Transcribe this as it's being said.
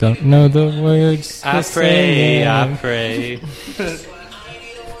Don't know the words. I pray.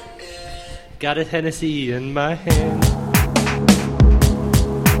 Got a Hennessy in my hand.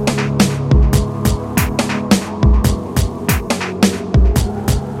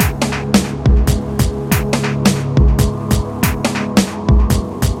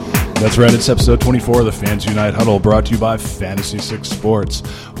 That's right, it's episode 24 of the FansUnite Huddle, brought to you by Fantasy 6 Sports,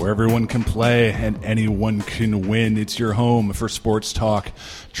 where everyone can play and anyone can win. It's your home for sports talk,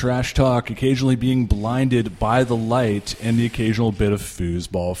 trash talk, occasionally being blinded by the light, and the occasional bit of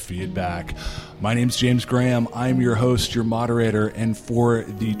foosball feedback. My name's James Graham. I'm your host, your moderator, and for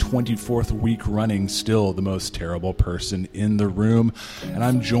the 24th week running, still the most terrible person in the room. And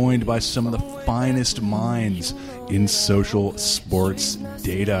I'm joined by some of the finest minds in social sports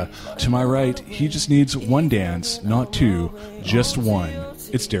data. To my right, he just needs one dance, not two, just one.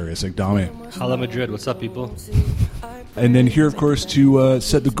 It's Darius Agdami. Hala Madrid, what's up, people? And then here, of course, to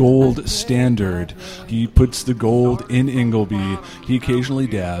set the gold standard, he puts the gold in Ingleby. He occasionally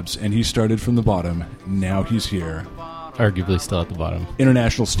dabs, and he started from the bottom. Now he's here. Arguably still at the bottom.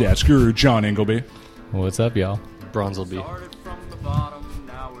 International stats guru John Ingleby. What's up, y'all? Bronzelby.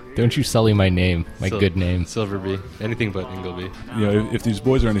 Don't you sully my name, my good name. Silverby. Anything but Ingleby. You know, if these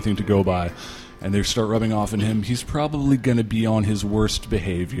boys are anything to go by, and they start rubbing off on him, he's probably going to be on his worst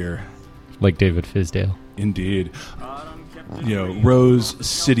behavior. Like David Fizdale. Indeed. You know, Rose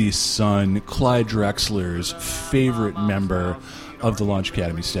City's son, Clyde Drexler's favorite member of the Launch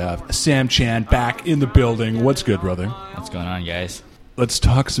Academy staff, Sam Chan, back in the building. What's good, brother? What's going on, guys? Let's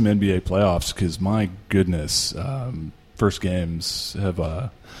talk some NBA playoffs, because my goodness, first games have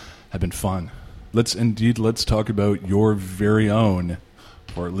been fun. Let's talk about your very own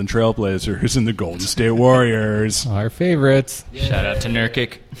Portland Trailblazers and the Golden State Warriors. Our favorites. Yeah. Shout out to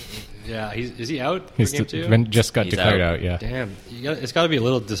Nurkic. Yeah, is he out for He's game two? just got declared out, yeah. Damn. It's got to be a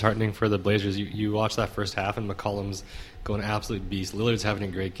little disheartening for the Blazers. You watch that first half, and McCollum's going absolute beast. Lillard's having a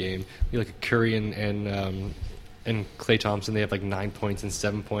great game. You like Curry and Klay Thompson, they have like 9 points and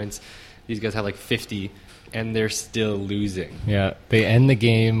 7 points. These guys have like 50, and they're still losing. Yeah, they end the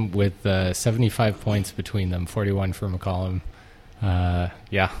game with 75 points between them, 41 for McCollum.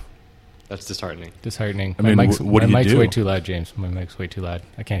 Yeah. That's disheartening. Disheartening. I mean, my what do you mic's do? way too loud, James. My mic's way too loud.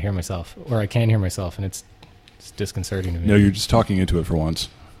 I can't hear myself. Or I can hear myself, and it's disconcerting to me. No, you're just talking into it for once.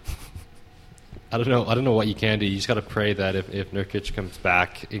 I don't know what you can do. You just got to pray that if Nurkic comes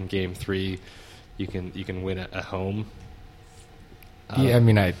back in Game 3, you can win at home. Yeah, I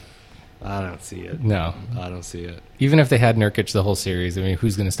mean, I don't see it. No. I don't see it. Even if they had Nurkic the whole series, I mean,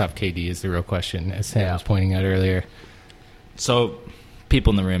 who's going to stop KD is the real question, as Sam was pointing out earlier. So,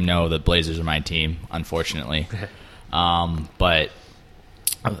 people in the room know that Blazers are my team, unfortunately. But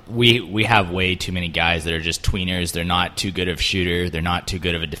we have way too many guys that are just tweeners. They're not too good of a shooter. They're not too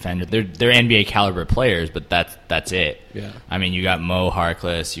good of a defender. They're NBA caliber players, but that's it. Yeah. I mean, you got Mo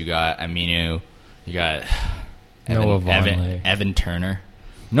Harkless, you got Aminu, you got Evan Turner.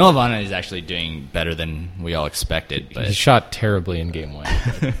 Noah Vonleh is actually doing better than we all expected. But he shot terribly in Game 1.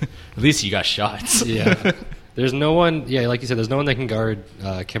 At least you got shots. Yeah. There's no one, like you said, there's no one that can guard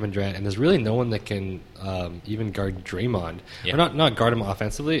Kevin Durant, and there's really no one that can even guard Draymond. Yeah. Or not guard him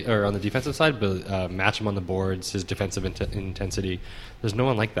offensively or on the defensive side, but match him on the boards, his defensive intensity. There's no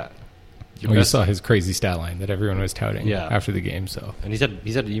one like that. You saw his crazy stat line that everyone was touting Yeah. after the game. So, and he's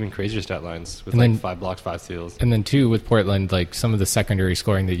had even crazier stat lines with And then 5 blocks, 5 steals. And then, too, with Portland, like some of the secondary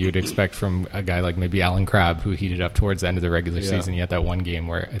scoring that you'd expect from a guy like maybe Alan Crabb, who heated up towards the end of the regular season. He had that one game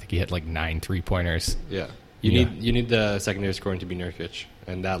where I think he hit like 9 3-pointers. Yeah. You need the secondary scoring to be Nurkic,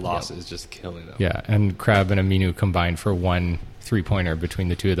 and that loss is just killing them. Yeah, and Crabb and Aminu combined for 1 3-pointer between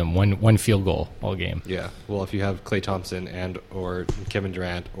the two of them, one field goal all game. Yeah. Well, if you have Klay Thompson and or Kevin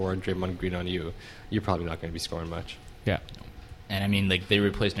Durant or Draymond Green on you, you're probably not going to be scoring much. Yeah. And I mean, like, they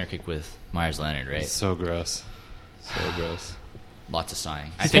replaced Nurkic with Myers Leonard, right? It's so gross. So gross. Lots of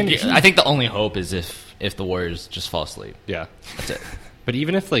sighing. I think the only hope is if the Warriors just fall asleep. Yeah. That's it. But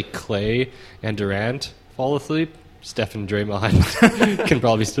even if like Klay and Durant fall asleep, Steph and Draymond can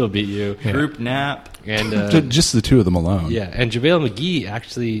probably still beat you. Yeah. Group nap. And Just the two of them alone. yeah, and JaVale McGee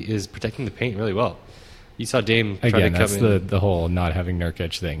actually is protecting the paint really well. You saw Dame try Again, to come that's in. the whole not having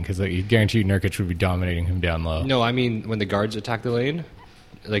Nurkic thing, because like, you guarantee Nurkic would be dominating him down low. No, I mean when the guards attack the lane,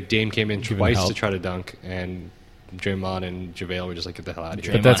 like Dame came in Give him twice help. to try to dunk, and Draymond and JaVale were just like, get the hell out of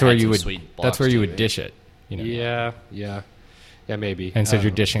here. But that's Draymond where had you some would sweet that's blocks where you too, would right? dish it. You know? Yeah, maybe. And so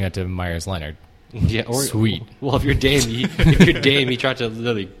you're dishing it to Myers Leonard. Yeah, or, Sweet. Well, if you're Dame, he tried to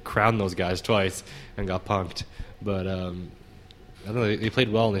literally crown those guys twice and got punked. But I don't know. They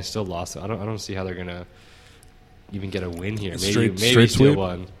played well and they still lost. I don't see how they're gonna even get a win here. Maybe Straight steal sweep?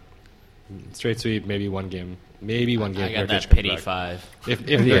 one. Straight sweep, maybe one game. Maybe one game. I got Nurkic that comes pity back. 5. If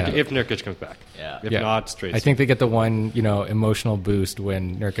Nurkic comes back. Yeah. If not, straight I sweep. think they get the one, emotional boost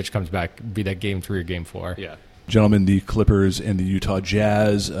when Nurkic comes back, be that game 3 or game 4. Yeah. Gentlemen, the Clippers and the Utah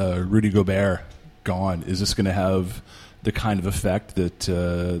Jazz, Rudy Gobert gone. Is this going to have the kind of effect that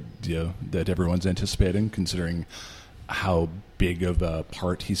that everyone's anticipating, considering how big of a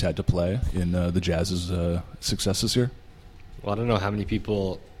part he's had to play in the Jazz's success this year? Well, I don't know how many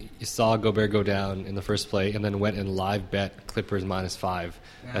people saw Gobert go down in the first play and then went and live bet Clippers -5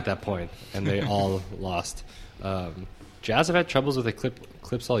 at that point, and they all lost. Jazz have had troubles with the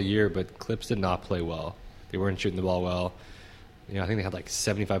Clips all year, but Clips did not play well. They weren't shooting the ball well. I think they had like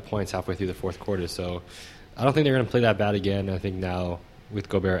 75 points halfway through the fourth quarter, so I don't think they're going to play that bad again. I think now, with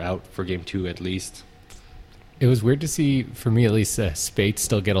Gobert out for game 2 at least. It was weird to see, for me at least, Spates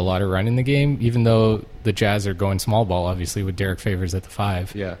still get a lot of run in the game, even though the Jazz are going small ball, obviously, with Derek Favors at the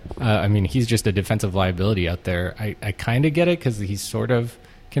 5. Yeah. He's just a defensive liability out there. I kind of get it because he sort of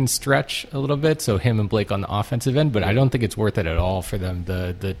can stretch a little bit, so him and Blake on the offensive end, but I don't think it's worth it at all for them,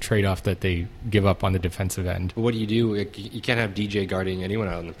 the trade-off that they give up on the defensive end. But what do? You can't have DJ guarding anyone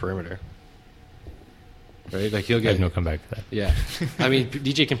out on the perimeter. Right? Like, he'll I get have no comeback to that. Yeah.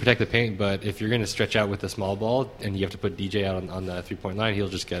 DJ can protect the paint, but if you're going to stretch out with the small ball and you have to put DJ out on the 3-point line, he'll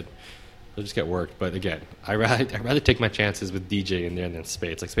just get worked. But again, I'd rather take my chances with DJ in there than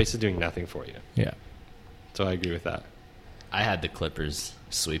Spates. Like, Spates is doing nothing for you. Yeah. So I agree with that. I had the Clippers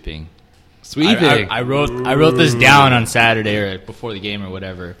sweeping. Sweeping. I wrote this down on Saturday or before the game or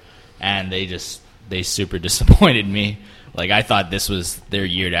whatever, and they super disappointed me. Like, I thought this was their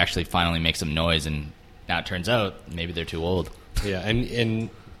year to actually finally make some noise, and now it turns out maybe they're too old. Yeah, and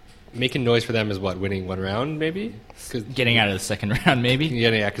making noise for them is what, winning one round maybe? Getting out of the second round maybe.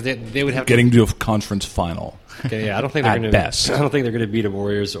 Yeah, because they would have Getting to a conference final. Okay, yeah, I don't think they're At going to. best. I don't think they're going to beat the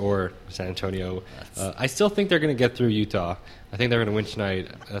Warriors or San Antonio. I still think they're going to get through Utah. I think they're going to win tonight.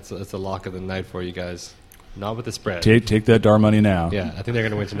 That's a lock of the night for you guys. Not with the spread. Take that Dar money now. Yeah, I think they're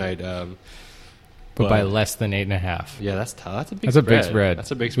going to win tonight. But by less than 8.5. Yeah, that's tough. That's a big That's spread. a big spread.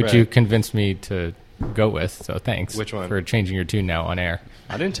 That's a big spread. Which you convinced me to go with, so thanks. Which one? For changing your tune now on air.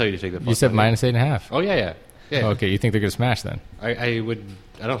 I didn't tell you to take the. You said minus 8.5. Oh yeah. Okay, you think they're going to smash then? I would.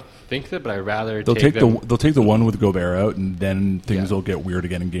 I don't think that, but I'd rather They'll take them. they'll take the one with Gobert out, and then things Yeah. will get weird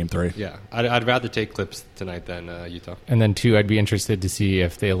again in Game 3. Yeah, I'd rather take Clips tonight than Utah. And then 2, I'd be interested to see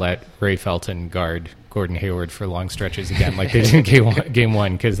if they let Ray Felton guard Gordon Hayward for long stretches again, like they did in Game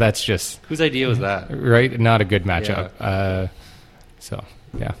 1, because that's just Whose idea was that? right, not a good matchup. So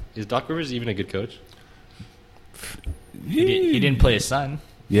yeah, Is Doc Rivers even a good coach? He didn't play his son.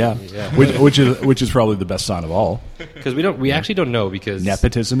 Yeah, Yeah. which is probably the best sign of all. Because we actually don't know, because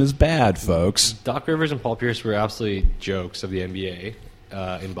Nepotism is bad, folks. Doc Rivers and Paul Pierce were absolutely jokes of the NBA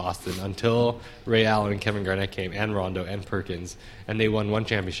in Boston until Ray Allen and Kevin Garnett came, and Rondo and Perkins, and they won one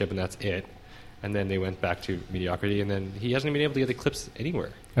championship, and that's it. And then they went back to mediocrity, and then he hasn't been able to get the Clips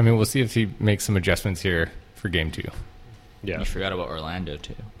anywhere. I mean, we'll see if he makes some adjustments here for Game 2. Yeah. You forgot about Orlando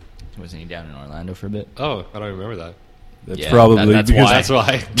too. Wasn't he down in Orlando for a bit? Oh, I don't remember that. That's Yeah, probably that's because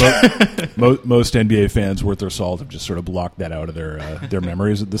why. That's why. most NBA fans worth their salt have just sort of blocked that out of their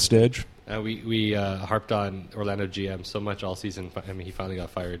memories at this stage. We harped on Orlando GM so much all season. I mean, he finally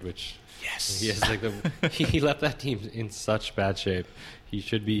got fired, which he is like he left that team in such bad shape. He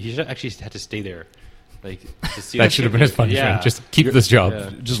should actually had to stay there. Like, to see That should have been his punishment. Yeah. Just keep this job.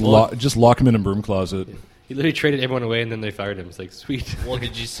 Yeah. Just lock him in a broom closet. He literally traded everyone away, and then they fired him. It's like, sweet. Well,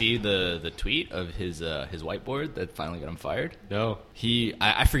 did you see the tweet of his whiteboard that finally got him fired? No.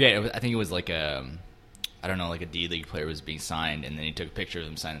 I forget. I think it was like a D-League player was being signed, and then he took a picture of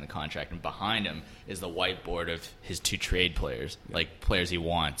him signing the contract, and behind him is the whiteboard of his 2 trade players, like players he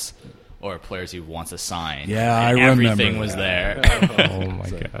wants or players he wants to sign. Yeah, and I remember everything was that. there. Oh my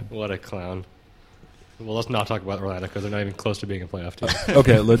god. What a clown. Well, let's not talk about Orlando because they're not even close to being a playoff team.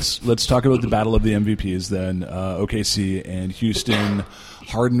 Okay, let's talk about the battle of the MVPs then. OKC and Houston,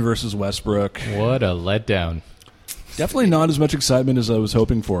 Harden versus Westbrook. What a letdown. Definitely not as much excitement as I was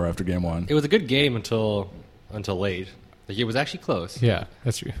hoping for after Game 1. It was a good game until late. Like, it was actually close. Yeah,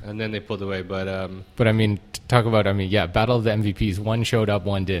 that's true. And then they pulled away. But But I mean, talk about battle of the MVPs. One showed up,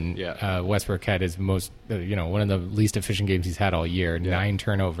 one didn't. Yeah. Westbrook had his most, one of the least efficient games he's had all year. Yeah. 9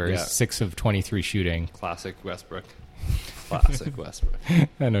 turnovers, Yeah. 6 of 23 shooting. classic Westbrook. Classic Westbrook.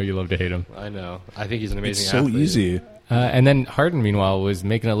 I know you love to hate him. I know. I think he's an amazing It's so athlete. easy. And then Harden, meanwhile, was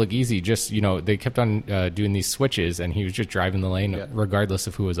making it look easy. Just, they kept on doing these switches, and he was just driving the lane Yeah. regardless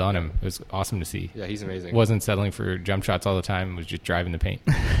of who was on him. It was awesome to see. Yeah, he's amazing. Wasn't settling for jump shots all the time. Was just driving the paint.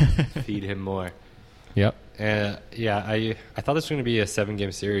 Feed him more. Yep. I thought this was going to be a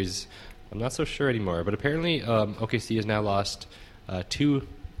 7-game series. I'm not so sure anymore. But apparently, OKC has now lost 2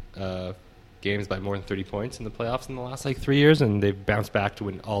 games by more than 30 points in the playoffs in the last 3 years, and they've bounced back to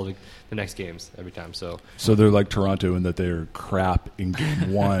win all the next games every time. So they're like Toronto in that they're crap in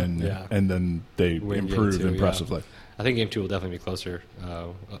game 1, and then they improve impressively. Yeah. I think game 2 will definitely be closer.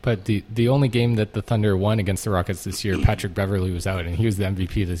 But the only game that the Thunder won against the Rockets this year, Patrick Beverley was out, and he was the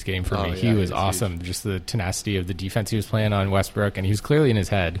MVP of this game for me. He was awesome. Huge. Just the tenacity of the defense he was playing on Westbrook, and he was clearly in his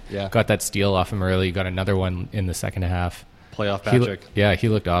head. Yeah. Got that steal off him early, got another one in the second half. Playoff Patrick. He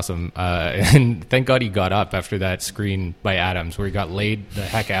looked awesome. And thank God he got up after that screen by Adams where he got laid the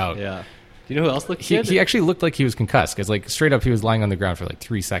heck out. Yeah. Do you know who else looked good? He actually looked like he was concussed because straight up he was lying on the ground for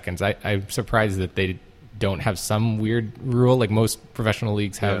 3 seconds. I'm surprised that they don't have some weird rule like most professional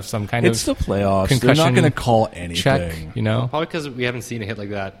leagues have some kind of It's the playoffs. Concussion They're not going to call anything. Check, Probably because we haven't seen a hit like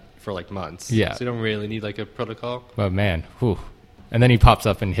that for months. Yeah. So you don't really need a protocol. But man, whew. And then he pops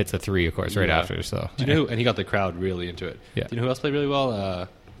up and hits a 3, of course, right after. So do you know and he got the crowd really into it. Yeah. Do you know who else played really well?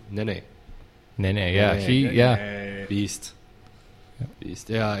 Nene, yeah. Beast. Beast.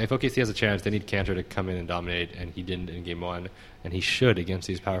 Yeah, if OKC has a chance, they need Cantor to come in and dominate, and he didn't in game 1, and he should against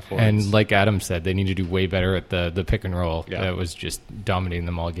these power forwards. And like Adam said, they need to do way better at the pick and roll. Yeah. That was just dominating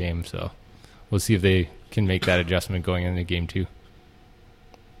them all game. So we'll see if they can make that adjustment going into game 2.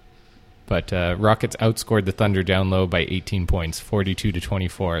 But Rockets outscored the Thunder down low by 18 points,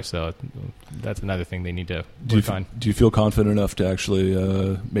 42-24. So that's another thing they need to work on. Do you feel confident enough to actually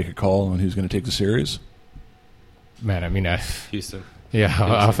make a call on who's going to take the series? Man, I mean, Houston. Yeah,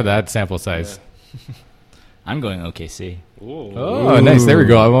 Houston. Off of that sample size. Yeah. I'm going OKC. Ooh. Oh, nice. There we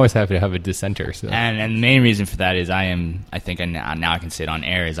go. I'm always happy to have a dissenter. So. And the main reason for that is now I can say it on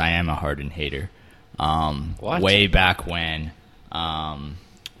air, is I am a Harden hater. Way back when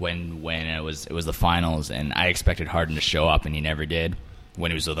it was the finals, and I expected Harden to show up, and he never did.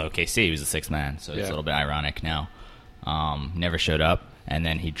 When he was with OKC, he was the sixth man, so it's a little bit ironic now. Never showed up, and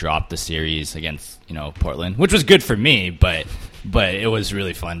then he dropped the series against Portland, which was good for me, but it was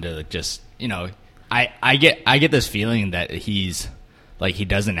really fun to just I get this feeling that he's he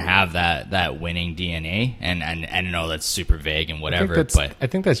doesn't have that winning DNA, and I know that's super vague and whatever. I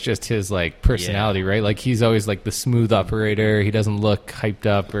think that's just his personality, right? He's always the smooth operator. He doesn't look hyped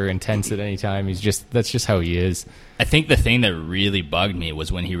up or intense at any time. That's just how he is. I think the thing that really bugged me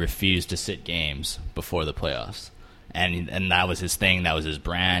was when he refused to sit games before the playoffs, and that was his thing. That was his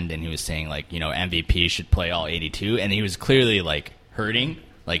brand, and he was saying MVP should play all 82, and he was clearly hurting.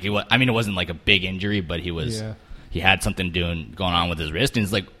 It wasn't a big injury, but he was. Yeah. He had something going on with his wrist, and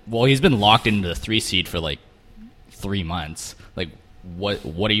it's he's been locked into the 3 seed for 3 months.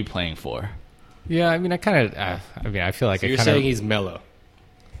 What are you playing for? Yeah, I mean, I feel like so you're saying he's mellow.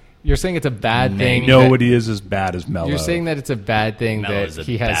 You're saying it's a bad thing. Nobody is as bad as Melo. You're saying that it's a bad thing that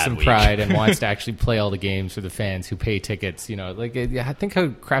he has some pride and wants to actually play all the games for the fans who pay tickets. I think how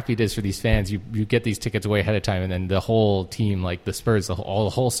crappy it is for these fans. You get these tickets way ahead of time, and then the whole team, the Spurs, the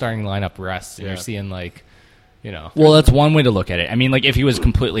whole starting lineup rests, and you're seeing Well, that's one way to look at it. I mean, if he was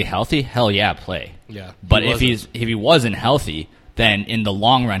completely healthy, hell yeah, play. Yeah. But if he wasn't healthy, then in the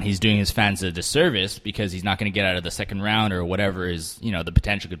long run, he's doing his fans a disservice because he's not going to get out of the second round or whatever is the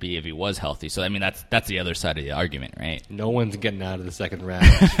potential could be if he was healthy. So I mean, that's the other side of the argument, right? No one's getting out of the second round.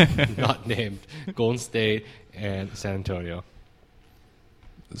 Not named Golden State and San Antonio.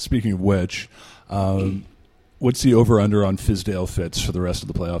 Speaking of which, what's the over/under on Fizdale Fitz for the rest of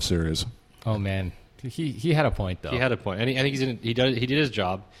the playoff series? Oh man. He had a point, though. He had a point. And I think he did his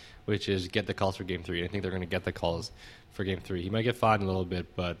job, which is get the calls for Game 3. I think they're going to get the calls for Game 3. He might get fined a little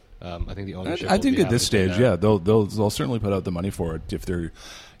bit, but I think the ownership I think at this stage, they'll certainly put out the money for it if they're,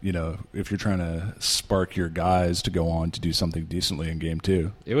 if you're trying to spark your guys to go on to do something decently in Game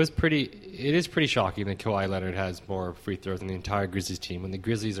 2. It is pretty shocking that Kawhi Leonard has more free throws than the entire Grizzlies team when the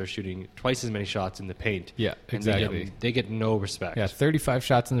Grizzlies are shooting twice as many shots in the paint. Yeah, exactly. They get no respect. Yeah, 35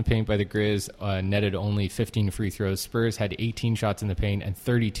 shots in the paint by the Grizz, netted only 15 free throws. Spurs had 18 shots in the paint and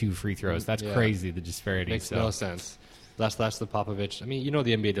 32 free throws. That's crazy, the disparity. Makes no sense. That's the Popovich. I mean, the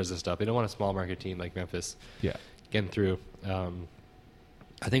NBA does this stuff. They don't want a small market team like Memphis getting through.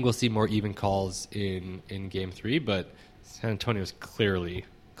 I think we'll see more even calls in Game 3, but San Antonio is clearly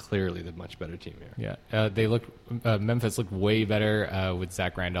the much better team here. Yeah, Memphis looked way better with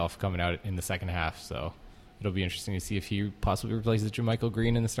Zach Randolph coming out in the second half, so it'll be interesting to see if he possibly replaces Jamychal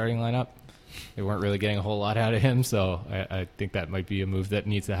Green in the starting lineup. They weren't really getting a whole lot out of him, so I think that might be a move that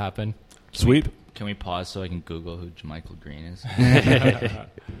needs to happen. Sweep. Can we pause so I can Google who Jamychal Green is?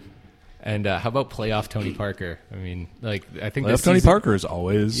 And how about playoff Tony Parker? I mean, like, I think Playoff Tony Parker is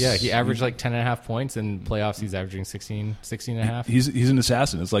always... Yeah, he averaged like 10.5 points. In playoffs, he's averaging 16 and a half. He's an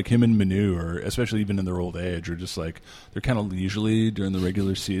assassin. It's like him and Manu, or especially even in their old age, are just like, they're kind of leisurely during the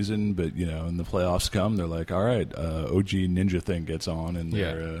regular season, but, you know, when the playoffs come, they're like, all right, OG Ninja thing gets on, and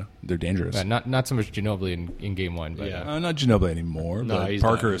they're dangerous. Not so much Ginobili in game one, but not Ginobili anymore, No, but he's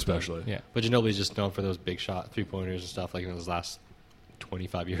Parker not. especially. yeah. But Ginobili's just known for those big shot 3-pointers and stuff like in his last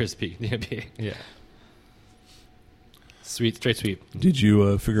 25 years being the NBA. Yeah. Straight sweep. Did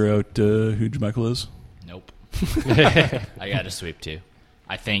you figure out who Jamychal is? Nope. I got to sweep too.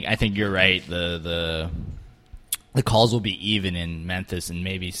 I think you're right. The calls will be even in Memphis, and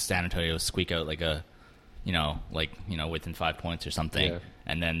maybe San Antonio will squeak out like within 5 points or something,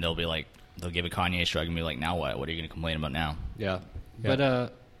 and then they'll give a Kanye shrug and be like, now what? What are you going to complain about now? Yeah. But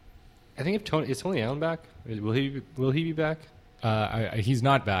I think is Tony Allen back? Will he be back? He's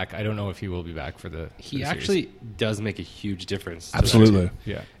not back. I don't know if he will be back for the. He actually does make a huge difference. Absolutely.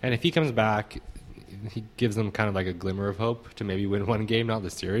 Yeah. And if he comes back, he gives them kind of like a glimmer of hope to maybe win one game, not the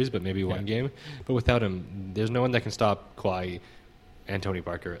series, but maybe one game. But without him, there's no one that can stop Kawhi and Tony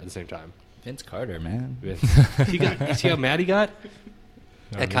Parker at the same time. Vince Carter, man. You see how mad he got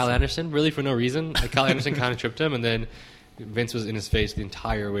at Kyle Anderson? Really for no reason. Like Kyle Anderson kind of tripped him, and then Vince was in his face the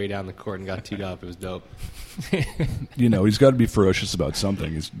entire way down the court and got teed up. It was dope. You know, he's got to be ferocious about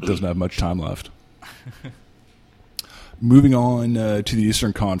something. He doesn't have much time left. Moving on to the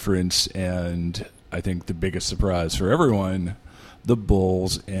Eastern Conference, and I think the biggest surprise for everyone, the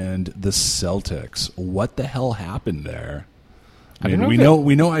Bulls and the Celtics. What the hell happened there? I mean,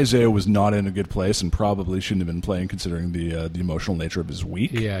 we know Isaiah was not in a good place and probably shouldn't have been playing considering the emotional nature of his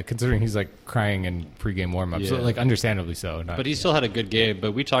week. Yeah, considering he's like crying in pregame warm-ups, so, like understandably so. But he still had a good game.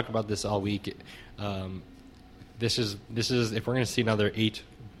 But we talked about this all week. This is if we're going to see another 8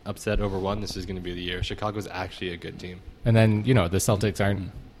 upset over 1, this is going to be the year. Chicago's actually a good team. And then the Celtics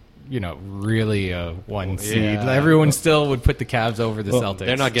aren't really a 1 seed. Yeah. Everyone still would put the Cavs over the Celtics.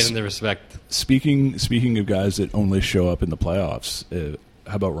 They're not getting the respect. Speaking of guys that only show up in the playoffs,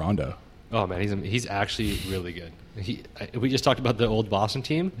 how about Rondo? Oh man, he's actually really good. We just talked about the old Boston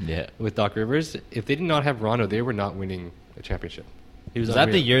team with Doc Rivers. If they did not have Rondo, they were not winning a championship. Was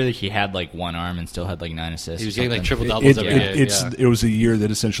that the year that he had like one arm and still had like 9 assists? He was getting like triple doubles every game. It was a year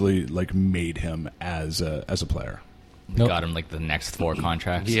that essentially like made him as a player. Got him like the next 4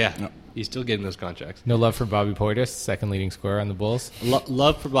 contracts. Yeah, he's still getting those contracts. No love for Bobby Portis, second leading scorer on the Bulls.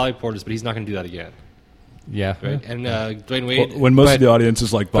 Love for Bobby Portis, but he's not going to do that again. Yeah, right. And Dwayne Wade. When most of the audience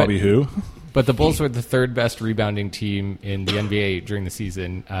is like Bobby who. But the Bulls were the 3rd best rebounding team in the NBA during the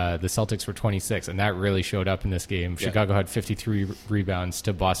season. The Celtics were 26, and that really showed up in this game. Yeah. Chicago had 53 rebounds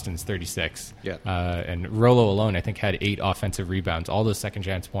to Boston's 36. Yeah. And Rolo alone, I think, had 8 offensive rebounds, all those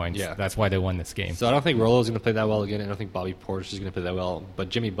second-chance points. Yeah. That's why they won this game. So I don't think Rolo's going to play that well again. I don't think Bobby Portis is going to play that well. But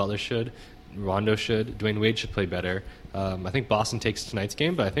Jimmy Butler should. Rondo should. Dwayne Wade should play better. I think Boston takes tonight's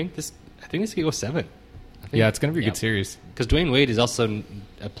game, but I think this could go 7. Yeah, it's going to be a good series. Because Dwayne Wade is also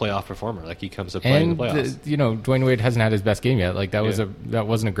a playoff performer. Like he comes to play in the playoffs. Dwayne Wade hasn't had his best game yet. Like that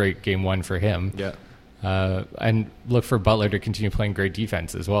wasn't a great game 1 for him. Yeah. And look for Butler to continue playing great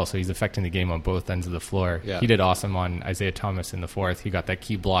defense as well. So he's affecting the game on both ends of the floor. Yeah. He did awesome on Isaiah Thomas in the 4th. He got that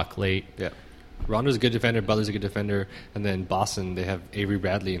key block late. Yeah. Rondo's a good defender. Butler's a good defender. And then Boston, they have Avery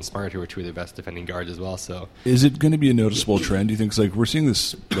Bradley and Smart, who are 2 of their best defending guards as well. So, is it going to be a noticeable trend, do you think? 'Cause, like, we're seeing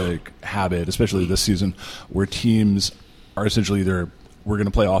this like habit, especially this season, where teams are essentially either we're going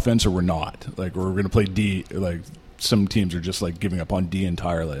to play offense or we're not. Like, or we're going to play D. Like, some teams are just like giving up on D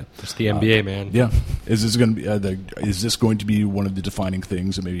entirely. It's the NBA, man. Yeah. Is this going to be one of the defining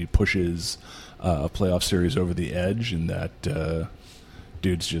things that maybe pushes a playoff series over the edge, and that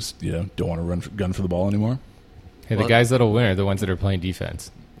dudes just don't want to gun for the ball anymore? Hey, the guys that'll win are the ones that are playing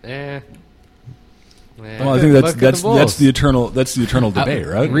defense. Well, I think that's the eternal debate,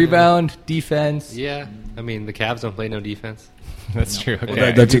 right? Rebound, defense. Yeah, I mean the Cavs don't play no defense. That's true. Okay.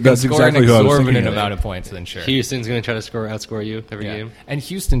 Well, that's exactly who I was thinking. An amount of poents, then sure. Houston's going to try to outscore you every game. And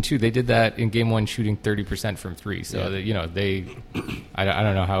Houston too. They did that in game 1, shooting 30% from 3. So that, I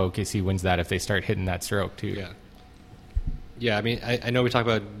don't know how OKC wins that if they start hitting that stroke too. Yeah. Yeah, I mean, I know we talk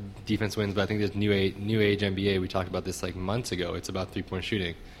about defense wins, but I think this new age NBA, we talked about this like months ago. It's about 3-point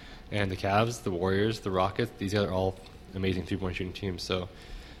shooting. And the Cavs, the Warriors, the Rockets, these are all amazing 3-point shooting teams. So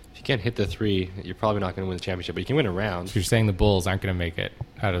if you can't hit the 3, you're probably not going to win the championship, but you can win a round. So you're saying the Bulls aren't going to make it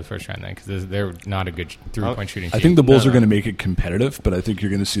out of the first round then, because they're not a good 3-point shooting team. I think the Bulls are going to make it competitive, but I think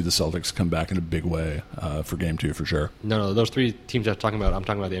you're going to see the Celtics come back in a big way for game 2 for sure. No, those 3 teams I'm talking about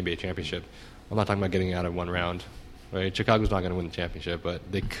the NBA championship. I'm not talking about getting out of one round. right? Chicago's not going to win the championship,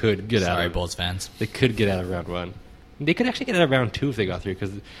 but they could get out. Sorry, of Bulls fans. They could get out of round one. They could actually get out of round two if they got through,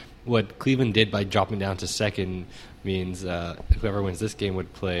 because what Cleveland did by dropping down to second means whoever wins this game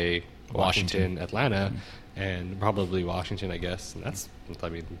would play Washington, Atlanta, and probably Washington, I guess. And that's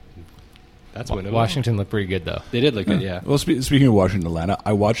winnable. Washington looked pretty good, though. They did look good, yeah. Well, speaking of Washington, Atlanta,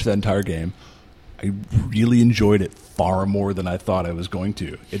 I watched that entire game. I really enjoyed it far more than I thought I was going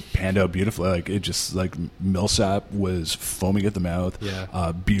to. It panned out beautifully. Like it just like Millsap was foaming at the mouth.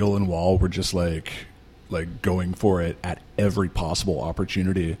 Yeah. Beal and Wall were just like going for it at every possible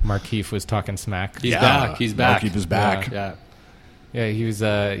opportunity. Markieff was talking smack. He's back. Markieff is back. Yeah. He was.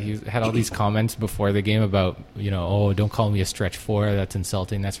 He had all these comments before the game about, don't call me a stretch four. That's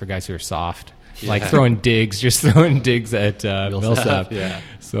insulting. That's for guys who are soft. Yeah. Like throwing digs at Millsap. Yeah.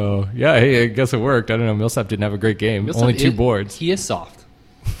 So hey, I guess it worked. I don't know. Millsap didn't have a great game. Millsap Only 2 boards. He is soft.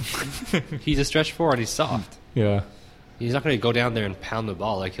 He's a stretch four and he's soft. Yeah. He's not going to go down there and pound the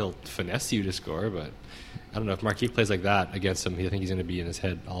ball. Like, he'll finesse you to score, but I don't know. If Markieff plays like that against him, I think he's going to be in his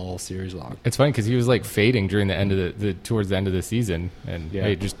head all series long. It's funny because he was like fading during the end of towards the end of the season, and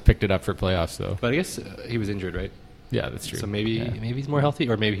he just picked it up for playoffs. So, but I guess he was injured, right? Yeah, that's true. So maybe he's more healthy,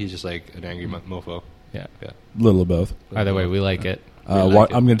 or maybe he's just like an angry mofo. Yeah. Little of both. Either way, we like it. I'm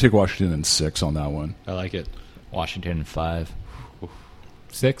going to take Washington in 6 on that one. I like it. Washington in 5.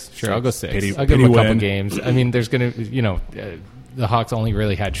 6? Sure, I'll go 6. I'll Pity give him a couple win. games. I mean, there's going to, the Hawks only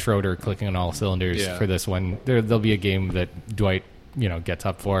really had Schroeder clicking on all cylinders for this one. There'll be a game that Dwight, gets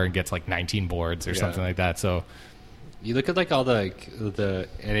up for and gets like 19 boards or something like that. So you look at like all the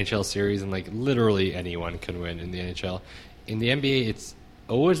NHL series, and like literally anyone can win in the NHL. In the NBA, it's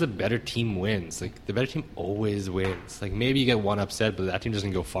always the better team wins. Like the better team always wins. Like maybe you get one upset, but that team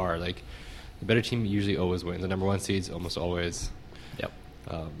doesn't go far. Like the better team usually always wins. The number one seeds almost always. Yep.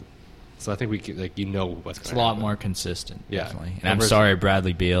 So I think we can, what's going to happen. It's a lot more consistent, definitely. And Numbers, I'm sorry,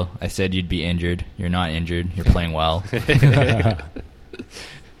 Bradley Beal. I said you'd be injured. You're not injured. You're playing well. I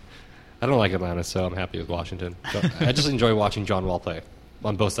don't like Atlanta, so I'm happy with Washington. So I just enjoy watching John Wall play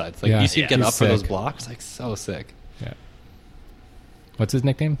on both sides. Like you see him get up for those blocks, like so sick. Yeah. What's his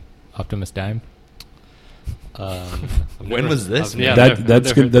nickname? Optimus Dime. When was this?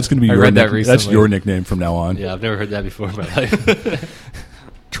 That's going to be that's your nickname from now on. Yeah, I've never heard that before in my life.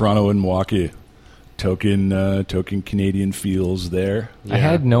 Toronto and Milwaukee, token Canadian feels there. I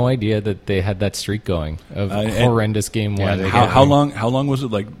had no idea that they had that streak going of horrendous game one. How long was it?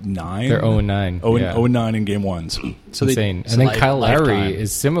 Like 9? They're 0-9. 0-9 in game ones. So insane. And then Kyle Lowry lifetime.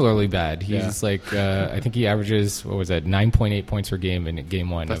 is similarly bad. He's like, I think he averages 9.8 points per game in game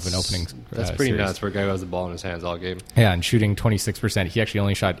one of an opening. That's pretty series. nuts for a guy who has the ball in his hands all game. Yeah, and shooting 26%. He actually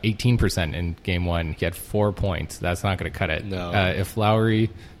only shot 18% in game one. He had 4 points. That's not going to cut it. No. If Lowry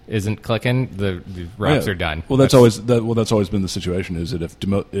isn't clicking, the Raps are done. Well, that's always been the situation. Is that if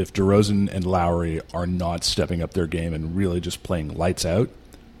DeRozan and Lowry are not stepping up their game and really just playing lights out,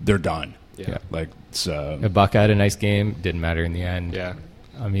 they're done. Yeah. Like Ibaka had a nice game. Didn't matter in the end. Yeah.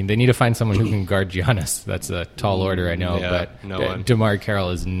 I mean, they need to find someone who can guard Giannis. That's a tall order, I know, but no one. DeMar Carroll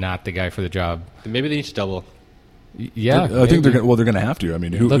is not the guy for the job. Maybe they need to double. Yeah, I think they're going to have to. I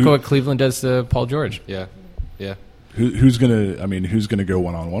mean, look at what Cleveland does to Paul George. Yeah. Who's gonna go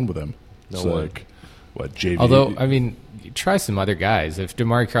one-on-one with him? No one. Like, what, JV? Although, I mean, try some other guys. If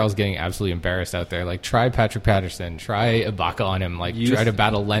DeMar Carroll's getting absolutely embarrassed out there, like try Patrick Patterson, try Ibaka on him, like try to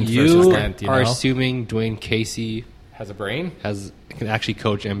battle length versus length. You are know? assuming Dwayne Casey Has a brain? can actually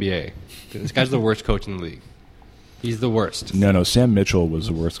coach NBA. This guy's the worst coach in the league. He's the worst. No. Sam Mitchell was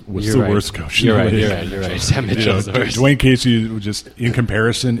the worst. Worst coach. You're right. Sam Mitchell's the worst. Dwayne Casey, just in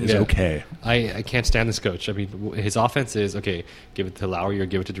comparison, is okay. I can't stand this coach. I mean, his offense is, okay, give it to Lowry or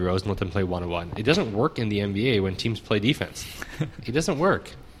give it to DeRozan, let them play one-on-one. It doesn't work in the NBA when teams play defense. It doesn't work.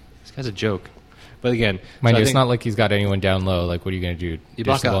 This guy's a joke. But again, Mind you, it's not like he's got anyone down low. Like, what are you going to do?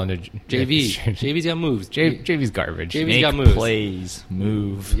 Ibaka, JV. JV's got moves. JV's garbage. JV's got moves. Plays,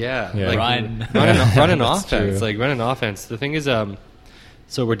 move. Yeah. Like, run an offense. true. Like, run an offense. The thing is,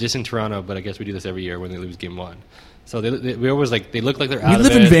 so we're dissing Toronto, but I guess we do this every year when they lose game one. So we always they look like they're out of it.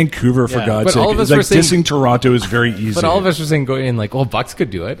 We live in Vancouver, for God's sake. All of us it's like dissing Toronto is very easy. But all of us were saying going in like, well, Bucks could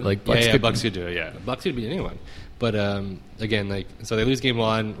do it. Like, Bucks could do it. Yeah, Bucks could beat anyone. But again, so they lose game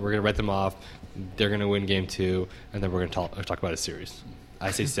one. We're gonna write them off. They're gonna win game two, and then we're gonna talk about a series.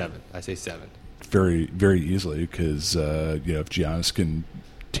 I say 7. Very, very easily because if Giannis can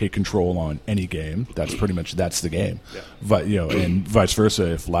take control on any game, that's the game. Yeah. But and vice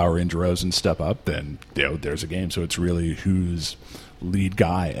versa, if Lowry and DeRozan step up, then there's a game. So it's really whose lead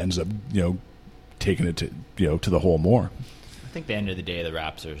guy ends up taking it to the hole more. I think at the end of the day, the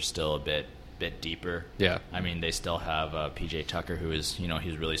Raps are still a bit bit deeper. Yeah. I mean, they still have PJ Tucker, who is,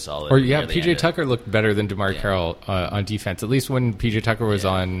 he's really solid. Or yeah, near the end PJ of- Tucker looked better than DeMar Carroll on defense. At least when PJ Tucker was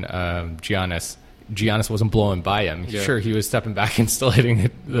on Giannis. Giannis wasn't blowing by him. Yeah. Sure, he was stepping back and still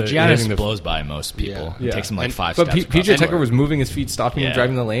hitting the. Giannis hitting the, blows by most people. Yeah. It takes him like 5 but steps. PJ across the Tucker court. was moving his feet, stopping him, Yeah.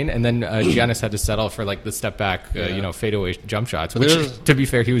 driving the lane, and then Giannis had to settle for like the step back, fadeaway jump shots. Which, there's- to be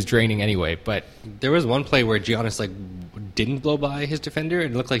fair, he was draining anyway. But There was one play where Giannis didn't blow by his defender.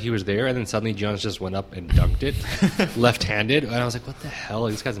 It looked like he was there, and then suddenly Giannis just went up and dunked it, left-handed. And I was like, "What the hell?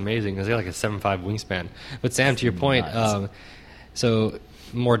 This guy's amazing." He's got like a 7'5" wingspan. But Sam, to your point, Nice. so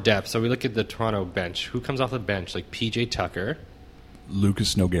more depth. So we look at the Toronto bench. Who comes off the bench? Like PJ Tucker,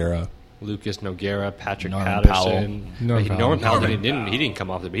 Lucas Nogueira. Lucas Nogueira, Patrick Norman Patterson. Norman Powell. Norman Powell didn't come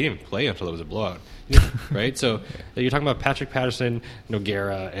off the. He didn't play until it was a blowout, right? So you're talking about Patrick Patterson,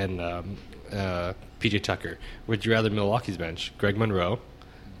 Nogueira, and PJ Tucker. Would you rather Milwaukee's bench? Greg Monroe,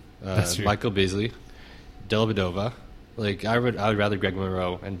 That's true. Michael Beasley, Dellavedova. I would rather Greg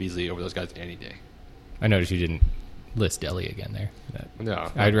Monroe and Beasley over those guys any day. I noticed you didn't list Delhi again there. No,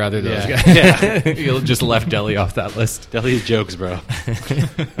 I'd rather those Yeah. guys. You just left Delhi off that list. Delhi's jokes, bro.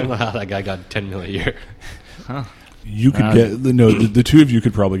 I don't know how that guy got $10 million a year. You could get the two of you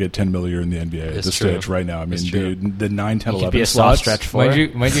could probably get 10 million in the NBA at It's this true. stage right now. I mean, It's true. the 9, 10, He could 11 be a slots. soft stretch for.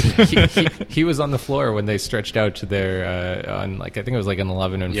 Mind you, he was on the floor when they stretched out to their on I think it was like an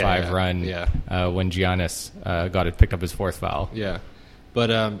 11-5 Yeah, run. yeah. When Giannis picked up his fourth foul. Yeah,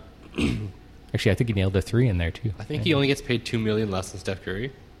 but Actually, I think he nailed a 3 in there too. I think he only gets paid $2 million less than Steph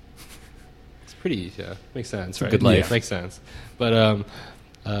Curry. It's pretty, makes sense, right? good life. Yeah, makes sense. But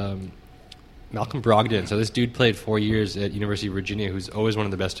Malcolm Brogdon. So this dude played 4 years at University of Virginia, who's always one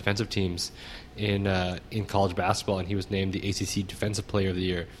of the best defensive teams in college basketball, and he was named the ACC Defensive Player of the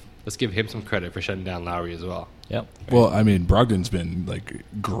Year. Let's give him some credit for shutting down Lowry as well. Yep. Well, I mean, Brogdon's been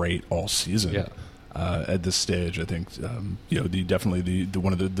great all season. Yeah. At this stage, I think definitely the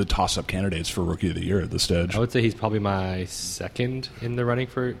one of the toss-up candidates for Rookie of the Year at this stage. I would say he's probably my second in the running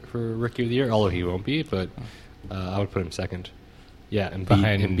for Rookie of the Year, although he won't be, but I would put him second. Yeah, and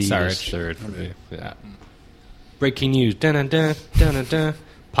Behind Embiid is Saric. third for me. Yeah. Breaking news. Dun-dun-dun, dun-dun-dun.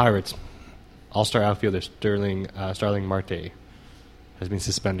 Pirates. All-star outfielder Starling Marte has been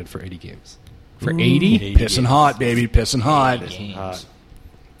suspended for 80 games. For 80? Pissing hot, baby, pissing hot. Games.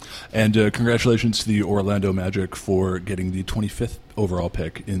 And congratulations to the Orlando Magic for getting the 25th overall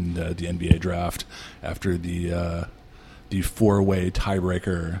pick in the NBA draft after the four-way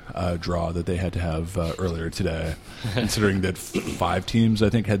tiebreaker draw that they had to have earlier today. Considering that 5 teams, I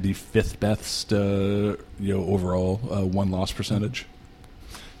think, had the 5th best overall win-loss percentage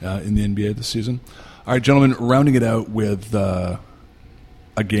in the NBA this season. All right, gentlemen, rounding it out with a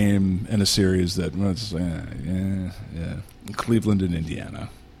game and a series that Cleveland and Indiana.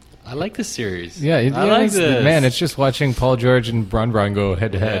 I like this series. Yeah, I like this. Man, it's just watching Paul George and Bron go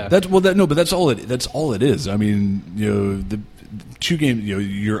head to head. But that's all it is. I mean, the 2 games.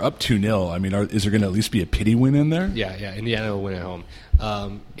 You're up 2-0. I mean, is there going to at least be a pity win in there? Yeah, Indiana will win at home.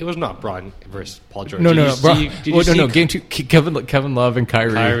 It was not Braun versus Paul George. No, Did you see Game 2, Kevin Love and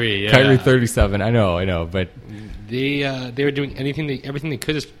Kyrie. Kyrie, yeah. Kyrie 37. I know, but They were doing everything they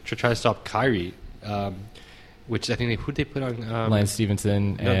could to try to stop Kyrie, which I think who'd they put on Lance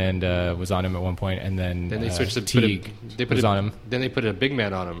Stevenson and was on him at one point, and then Then they switched to Teague was on him. Then they put a big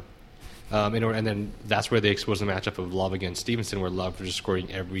man on him, and then that's where they exposed the matchup of Love against Stevenson, where Love was just scoring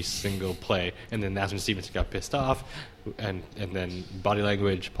every single play, and then that's when Stevenson got pissed off, and then body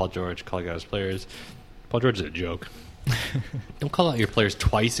language, Paul George calling out his players. Paul George is a joke. Don't call out your players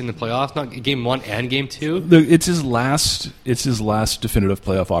twice in the playoffs. Not game 1 and game 2. It's his last definitive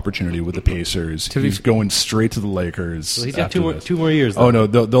playoff opportunity with the Pacers. He's going straight to the Lakers. So he's got after this. two more years. Oh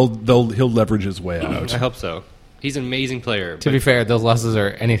though. no, he'll leverage his way out. I hope so. He's an amazing player. to be fair, those losses are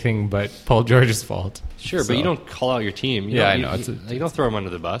anything but Paul George's fault. Sure, So, but you don't call out your team. You Yeah, don't, I know. You don't throw him under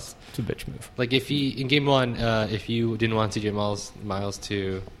the bus. It's a bitch move. Like if he in game 1, if you didn't want CJ Miles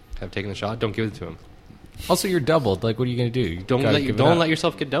to have taken the shot, don't give it to him. Also, you're doubled. Like, what are you going to do? You Don't gotta let give it up.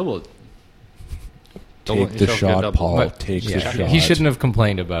 yourself get doubled. Don't Take let the yourself get shot, doubled. Paul. But- Take the yeah, shot. he shouldn't have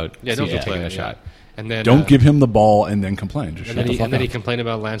complained about Yeah, don't CJ complain. taking the yeah. shot. And then Don't give him the ball and then complain. Just shut the fuck and then he up. complained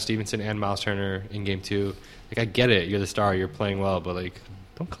about Lance Stevenson and Miles Turner in game 2. Like I get it, you're the star, you're playing well, but like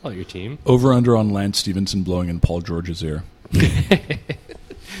don't call out your team. Over under on Lance Stevenson blowing in Paul George's ear.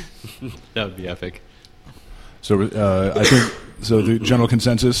 That would be epic. So I think the general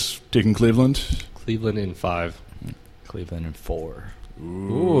consensus taking Cleveland. Cleveland in 5. Cleveland in 4.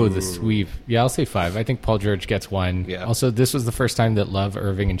 Ooh, the sweep. Yeah, I'll say 5. I think Paul George gets 1. Yeah. Also, this was the first time that Love,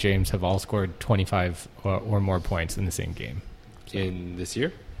 Irving, and James have all scored 25 or more points in the same game. In this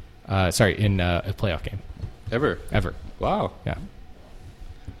year? In a playoff game. Ever. Wow. Yeah.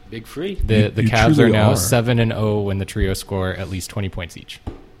 Big free. The You Cavs truly are now are. 7-0 when the trio score at least 20 points each.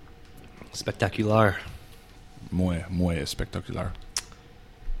 Spectacular. Muy espectacular.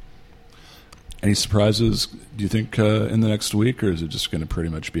 Any surprises, do you think, in the next week, or is it just going to pretty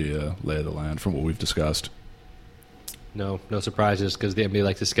much be a lay of the land from what we've discussed? No surprises, because the NBA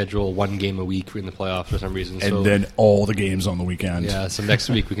likes to schedule one game a week in the playoffs for some reason. And then all the games on the weekend. Yeah, so next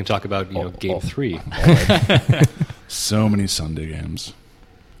week we can talk about game 3. So many Sunday games.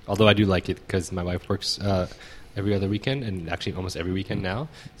 Although I do like it because my wife works every other weekend, and actually almost every weekend now,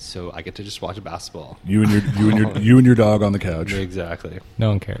 so I get to just watch basketball. You and your dog on the couch. Exactly. No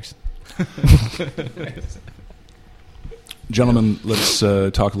one cares. Gentlemen, let's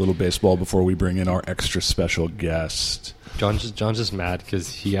talk a little baseball before we bring in our extra special guest. John's just mad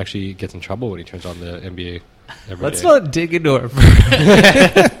because he actually gets in trouble when he turns on the NBA every Let's day. not dig into our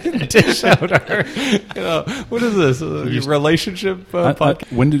dish out our. What is this? Relationship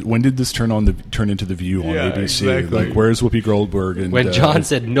podcast? When did this turn into The View on Yeah, ABC? exactly. Like, where's Whoopi Goldberg? And When John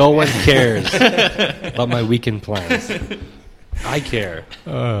said no one cares about my weekend plans. I care.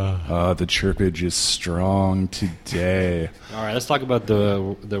 the chirpage is strong today. All right, let's talk about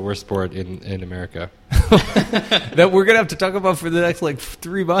the worst sport in America. That we're gonna have to talk about for the next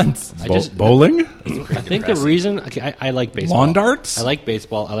 3 months. Bowling? I think the reason I like baseball. Lawn darts? I like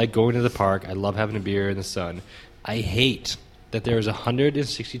baseball. I like going to the park. I love having a beer in the sun. I hate that there's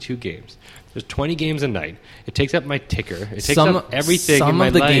 162 games. There's 20 games a night. It takes up my ticker. It takes up everything in my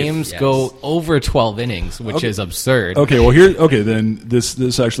life. Some of the games go over 12 innings, which is absurd. Okay, well then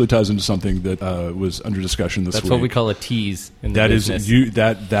this actually ties into something that was under discussion this week. That's what we call a tease in the That business.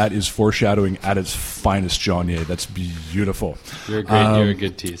 that is foreshadowing at its finest, John Ye. That's beautiful. You're a great. You're a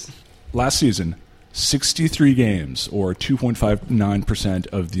good tease. Last season, 63 games, or 2.59%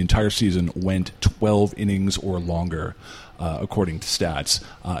 of the entire season, went 12 innings or longer, according to stats.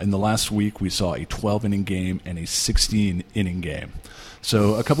 In the last week, we saw a 12-inning game and a 16-inning game.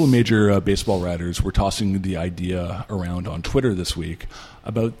 So a couple of major baseball writers were tossing the idea around on Twitter this week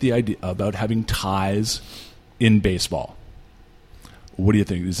about having ties in baseball. What do you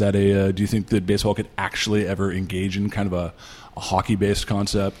think? Is that do you think that baseball could actually ever engage in kind of a hockey-based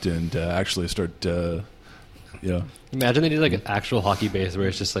concept and actually start, Imagine they did like an actual hockey base where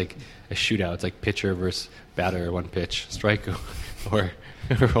it's just like a shootout. It's like pitcher versus batter, one pitch, strike, or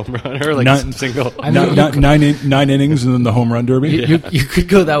home run, or like single. nine innings and then the home run derby? You could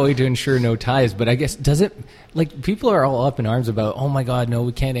go that way to ensure no ties, but I guess, does it, people are all up in arms about, oh my God, no,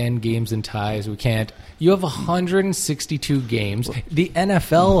 we can't end games in ties. We can't. You have 162 games. The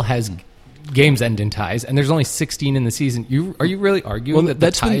NFL has games end in ties, and there's only 16 in the season. Are you really arguing that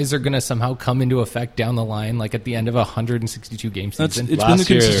the ties are going to somehow come into effect down the line, at the end of a 162 game season? It's been the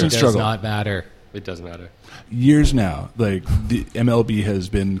consistent struggle. It does not matter. It doesn't matter. Years now, the MLB has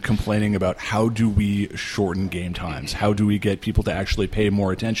been complaining about how do we shorten game times? How do we get people to actually pay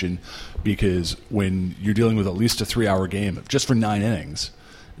more attention? Because when you're dealing with at least a 3-hour game just for 9 innings,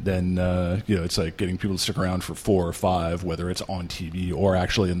 then it's like getting people to stick around for 4 or 5, whether it's on TV or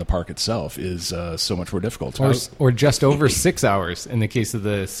actually in the park itself, is so much more difficult. Or just over 6 hours in the case of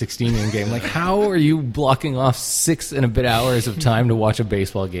the 16-inning game. How are you blocking off 6 and a bit hours of time to watch a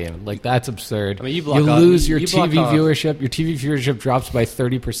baseball game? That's absurd. I mean, you lose your TV viewership. Your TV viewership drops by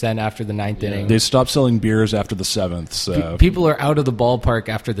 30% after the 9th inning. They stopped selling beers after the 7th. So. People are out of the ballpark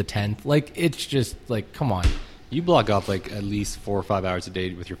after the 10th. It's just come on. You block off at least 4 or 5 hours a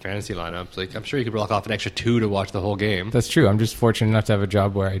day with your fantasy lineups. I'm sure you could block off an extra 2 to watch the whole game. That's true. I'm just fortunate enough to have a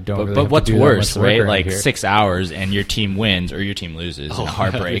job where I don't. Really But have what's to do worse, that much work right? around here. 6 hours and your team wins or your team loses in a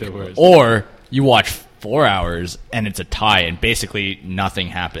heartbreak, that'd be the worst. or you watch 4 hours and it's a tie and basically nothing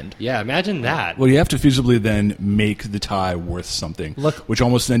happened. Yeah, imagine that. Well, you have to feasibly then make the tie worth something, which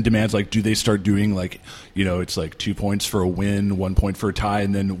almost then demands, do they start doing, it's 2 points for a win, 1 point for a tie,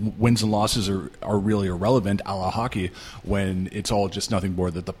 and then wins and losses are really irrelevant, a la hockey, when it's all just nothing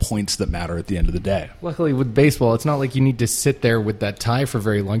more than the points that matter at the end of the day. Luckily, with baseball, it's not like you need to sit there with that tie for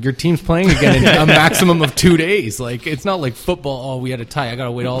very long. Your team's playing again in a maximum of 2 days. It's not like football, we had a tie. I got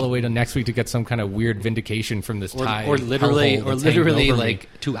to wait all the way to next week to get some kind of weird vindication from this tie. Or literally hellhole that's hanging over me.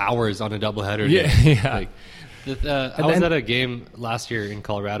 2 hours on a doubleheader. Yeah. I was at a game last year in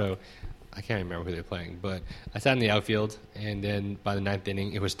Colorado. I can't remember who they were playing, but I sat in the outfield, and then by the 9th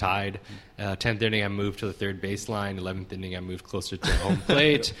inning, it was tied. 10th inning, I moved to the third baseline. 11th inning, I moved closer to home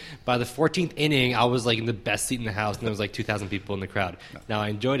plate. By the 14th inning, I was in the best seat in the house, and there was 2,000 people in the crowd. Now, I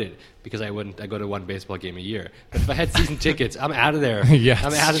enjoyed it because I go to one baseball game a year. But if I had season tickets, I'm out of there. Yeah,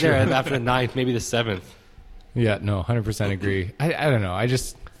 I'm out of there after the 9th, maybe the 7th. Yeah, no, 100% agree. I don't know.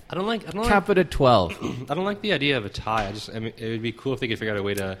 Cap it at 12. I don't like the idea of a tie. I mean, it would be cool if they could figure out a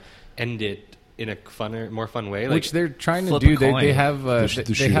way to end it in a more fun way. Like, which they're trying to flip do. a coin. They have The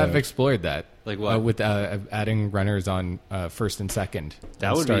they have shootout. explored that. Like what? With adding runners on first and second. that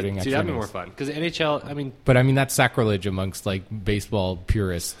and would starting be, extra that'd be innings. more fun. Because NHL, I mean, But I mean that's sacrilege amongst like baseball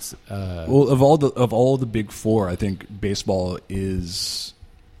purists. Well, of all the big four, I think baseball is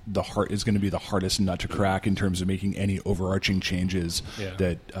going to be the hardest nut to crack in terms of making any overarching changes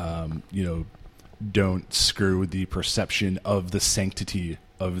that don't screw the perception of the sanctity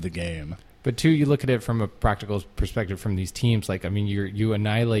of the game. But two, you look at it from a practical perspective from these teams. Like, I mean, you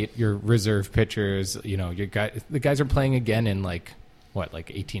annihilate your reserve pitchers. You know, the guys are playing again in like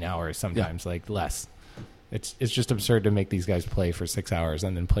 18 hours sometimes, like less. It's just absurd to make these guys play for 6 hours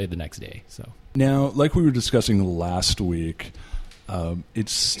and then play the next day. So Now, like we were discussing last week,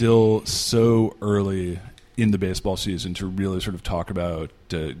 it's still so early in the baseball season to really sort of talk about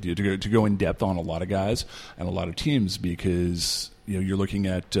to go in depth on a lot of guys and a lot of teams because you're looking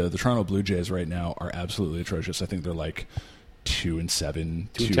at the Toronto Blue Jays right now are absolutely atrocious. I think they're like 2-7,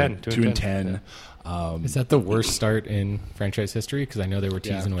 2-10. Yeah. is that the worst start in franchise history? Because I know they were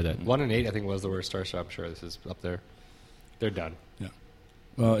teasing with it. 1-8, I think, was the worst start. So I'm sure this is up there. They're done. Yeah.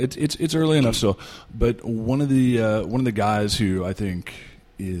 Well, it's early enough still, but one of the guys who I think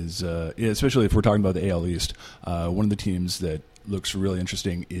is especially if we're talking about the AL East, one of the teams that looks really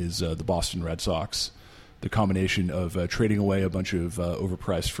interesting is the Boston Red Sox. The combination of trading away a bunch of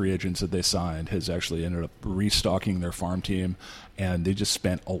overpriced free agents that they signed has actually ended up restocking their farm team, and they just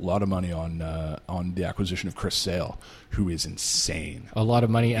spent a lot of money on the acquisition of Chris Sale, who is insane. A lot of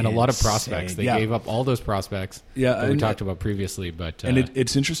money and a lot of prospects. They gave up all those prospects that we talked about previously. But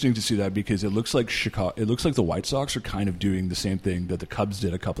it's interesting to see that because it looks like the White Sox are kind of doing the same thing that the Cubs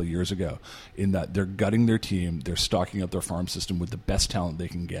did a couple of years ago, in that they're gutting their team, they're stocking up their farm system with the best talent they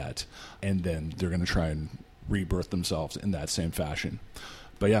can get, and then they're going to try and rebirth themselves in that same fashion.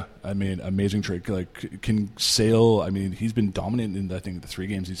 But yeah, I mean, amazing trade. Like, can Sale? I mean, he's been dominant in I think the 3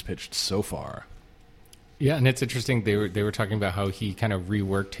 games he's pitched so far. yeah, and it's interesting. They were talking about how he kind of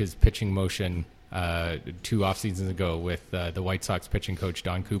reworked his pitching motion 2 off seasons ago with the White Sox pitching coach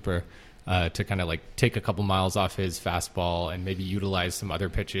Don Cooper to kind of like take a couple miles off his fastball and maybe utilize some other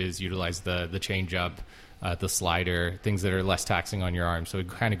pitches, utilize the changeup, the slider, things that are less taxing on your arm. So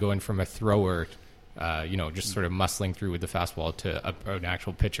kind of going from a thrower, just sort of muscling through with the fastball to an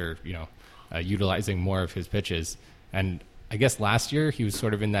actual pitcher, utilizing more of his pitches. And I guess last year he was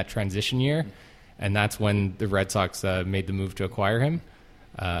sort of in that transition year, and that's when the Red Sox made the move to acquire him.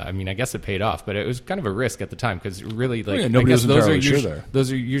 I mean, I guess it paid off, but it was kind of a risk at the time because really, nobody was entirely sure there.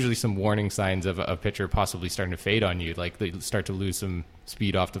 Those are usually some warning signs of a pitcher possibly starting to fade on you. Like they start to lose some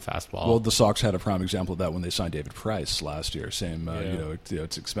speed off the fastball. Well, the Sox had a prime example of that when they signed David Price last year. Same,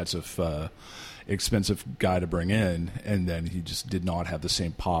 it's expensive guy to bring in, and then he just did not have the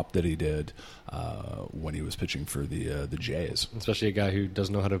same pop that he did when he was pitching for the Jays. Especially a guy who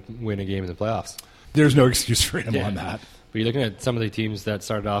doesn't know how to win a game in the playoffs. There's no excuse for him on that. But you're looking at some of the teams that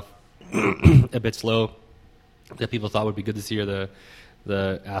started off a bit slow that people thought would be good this year. The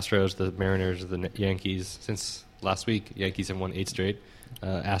Astros, the Mariners, the Yankees. Since last week, Yankees have won 8 straight.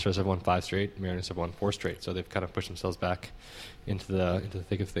 Astros have won 5 straight. Mariners have won 4 straight. So they've kind of pushed themselves back into the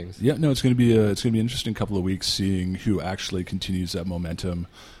thick of things. Yeah, no, it's going to be an interesting couple of weeks seeing who actually continues that momentum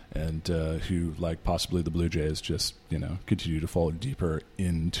and who, like possibly the Blue Jays, just continue to fall deeper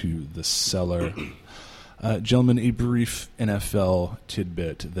into the cellar. Gentlemen, a brief NFL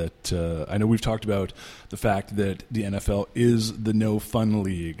tidbit that I know we've talked about the fact that the NFL is the no fun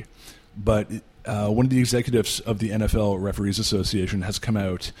league, but one of the executives of the NFL Referees Association has come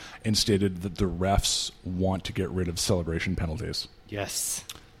out and stated that the refs want to get rid of celebration penalties. Yes.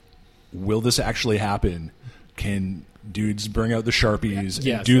 Will this actually happen? Can dudes bring out the Sharpies,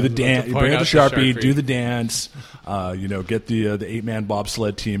 Yes, do the dance, bring out the Sharpie, Sharpie. do the dance, get the 8-man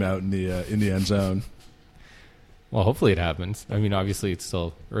bobsled team out in the end zone? Well, hopefully it happens. I mean, obviously it's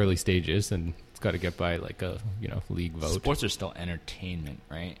still early stages, and it's got to get by like a league vote. Sports are still entertainment,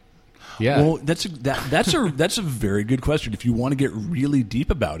 right? Yeah. Well, that's a very good question. If you want to get really deep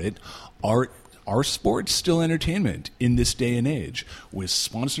about it, are sports still entertainment in this day and age, with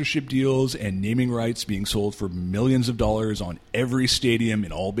sponsorship deals and naming rights being sold for millions of dollars on every stadium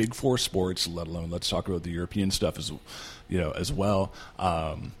in all Big Four sports? Let alone, let's talk about the European stuff as well.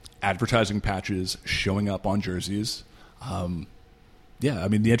 Advertising patches showing up on jerseys. I mean,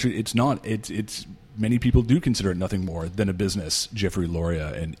 the entry. It's many people do consider it nothing more than a business. Jeffrey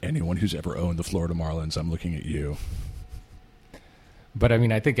Loria and anyone who's ever owned the Florida Marlins, I'm looking at you. But I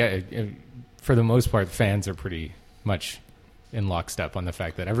mean, I think for the most part, fans are pretty much in lockstep on the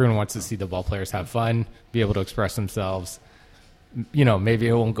fact that everyone wants to see the ball players have fun, be able to express themselves. Maybe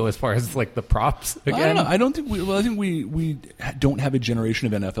it won't go as far as like the props again. I don't know. I don't think I think we don't have a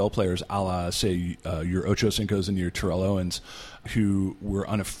generation of NFL players, a la say your Ocho Cincos and your Terrell Owens, who were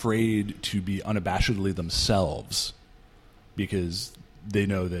unafraid to be unabashedly themselves, because they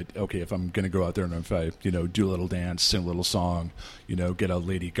know that, okay, if I'm going to go out there and if I, do a little dance, sing a little song, get a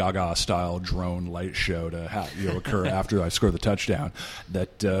Lady Gaga style drone light show to occur after I score the touchdown,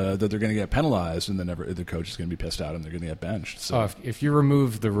 that they're going to get penalized, and then the coach is going to be pissed out and they're going to get benched. So if you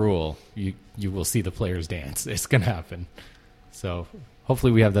remove the rule, you will see the players dance. It's going to happen. So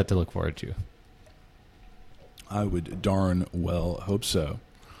hopefully we have that to look forward to. I would darn well hope so.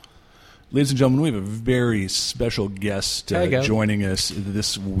 Ladies and gentlemen, we have a very special guest joining us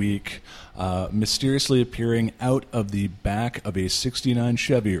this week. Mysteriously appearing out of the back of a 69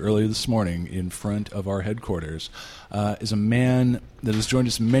 Chevy early this morning in front of our headquarters is a man that has joined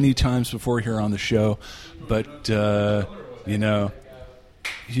us many times before here on the show. But,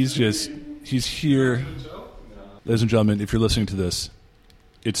 he's here. Ladies and gentlemen, if you're listening to this,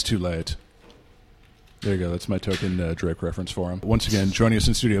 it's too late. There you go. That's my token Drake reference for him. Once again, joining us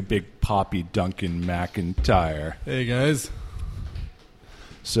in studio, big papi Duncan McIntyre. Hey, guys.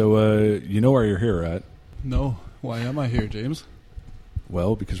 So, you know why you're here, right? No. Why am I here, James?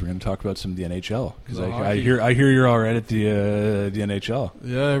 Well, because we're going to talk about some of the NHL. Because I hear you're all right at the NHL.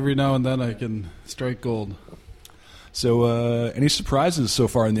 Yeah, every now and then I can strike gold. So, any surprises so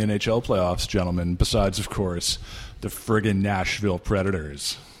far in the NHL playoffs, gentlemen, besides, of course, the friggin' Nashville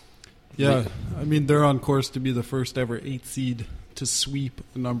Predators? Yeah, I mean, they're on course to be the first ever 8th seed to sweep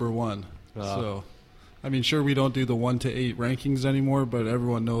number 1. So, I mean, sure, we don't do the 1 to 8 rankings anymore, but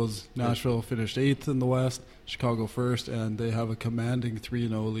everyone knows Nashville finished 8th in the West, Chicago first, and they have a commanding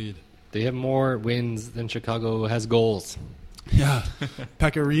 3-0 lead. They have more wins than Chicago has goals. Yeah,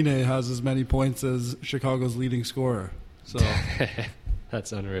 Pecorine has as many points as Chicago's leading scorer. So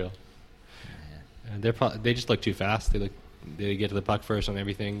that's unreal. And they just look too fast. They get to the puck first on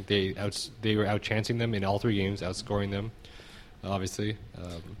everything. They were outchancing them in all 3 games, outscoring them, obviously.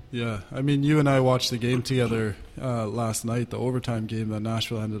 Yeah, I mean, you and I watched the game together last night, the overtime game that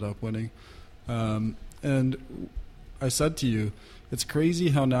Nashville ended up winning. And I said to you, it's crazy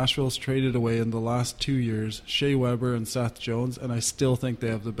how Nashville's traded away in the last 2 years Shea Weber and Seth Jones, and I still think they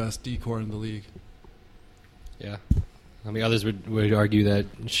have the best D-core in the league. Yeah. I mean, others would argue that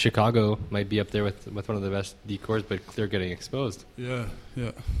Chicago might be up there with one of the best D-cores, but they're getting exposed. Yeah.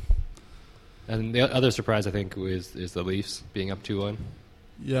 And the other surprise, I think, is the Leafs being up 2-1.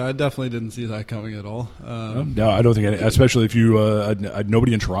 Yeah, I definitely didn't see that coming at all. No, I don't think any, especially if you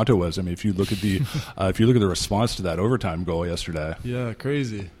nobody in Toronto was. I mean, if you look at the response to that overtime goal yesterday. Yeah,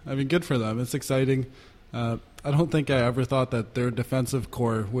 crazy. I mean, good for them. It's exciting. I don't think I ever thought that their defensive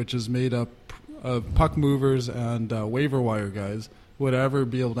core, which is made up of puck movers and waiver wire guys, would ever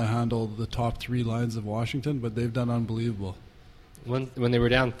be able to handle the top 3 lines of Washington, but they've done unbelievable. When they were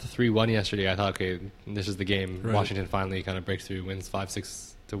down 3-1 yesterday, I thought, okay, this is the game. Right. Washington finally kind of breaks through, wins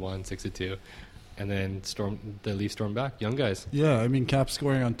 5-6-1, 6-2, and then the Leafs storm back. Young guys. Yeah, I mean, Cap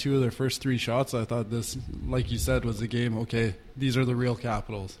scoring on 2 of their first 3 shots. I thought this, like you said, was the game. Okay, these are the real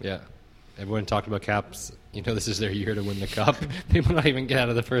Capitals. Yeah. Everyone talked about Caps. This is their year to win the Cup. They will not even get out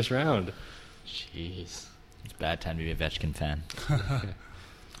of the first round. Jeez. It's a bad time to be a Ovechkin fan.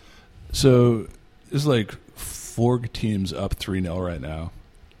 So, there's like 4 teams up 3-0 right now.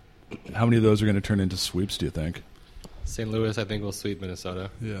 How many of those are going to turn into sweeps, do you think? St. Louis, I think, will sweep Minnesota.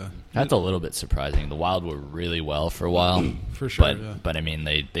 Yeah. That's a little bit surprising. The Wild were really well for a while. For sure, But I mean,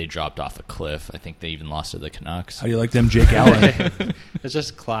 they dropped off a cliff. I think they even lost to the Canucks. How do you like them, Jake Allen? It's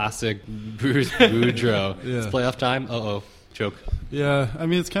just classic Bruce Boudreau. Yeah. It's playoff time. Uh-oh. Choke. Yeah, I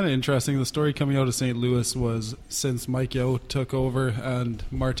mean, it's kind of interesting. The story coming out of St. Louis was since Mike Yeo took over and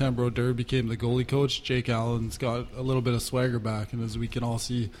Martin Brodeur became the goalie coach, Jake Allen's got a little bit of swagger back. And as we can all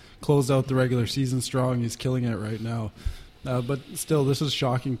see, closed out the regular season strong. He's killing it right now. But still, this is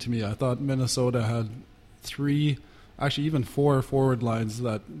shocking to me. I thought Minnesota had 3, actually even 4 forward lines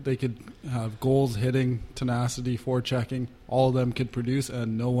that they could have goals, hitting, tenacity, forechecking. All of them could produce,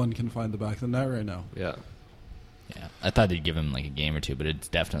 and no one can find the back of the net right now. Yeah. Yeah, I thought they'd give him like a game or 2, but it's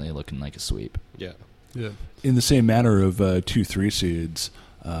definitely looking like a sweep. Yeah. In the same manner of 2-3 seeds,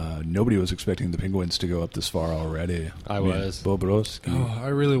 nobody was expecting the Penguins to go up this far already. I was. Bobrovsky. Oh, I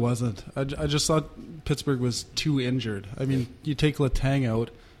really wasn't. I just thought Pittsburgh was too injured. I mean, you take Letang out,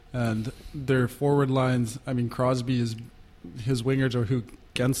 and their forward lines, I mean, Crosby is, his wingers are who,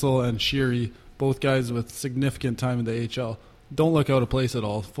 Gensel and Sheary, both guys with significant time in the AHL. don't look out of place at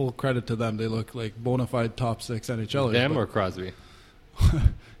all. Full credit to them. They look like bona fide top 6 NHLers. Them or Crosby?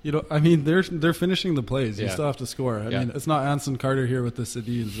 I mean, they're finishing the plays. You Yeah. still have to score. I mean, it's not Anson Carter here with the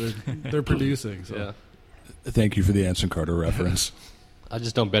Sedins. They're producing. So. Yeah. Thank you for the Anson Carter reference. I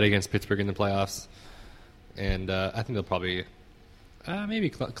just don't bet against Pittsburgh in the playoffs. And I think they'll probably... maybe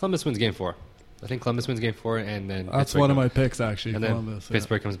Columbus wins Game 4. I think Columbus wins Game 4, and then... That's Pittsburgh one of my picks, actually, And Columbus. then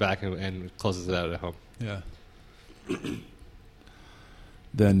Pittsburgh comes back and closes it out at home. Yeah.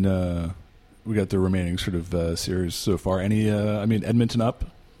 Then we got the remaining sort of series so far. Edmonton up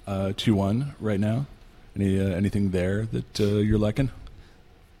 2-1 right now. Anything there that you're liking?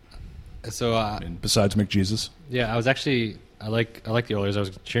 So Besides McJesus? yeah, I was actually I like the Oilers. I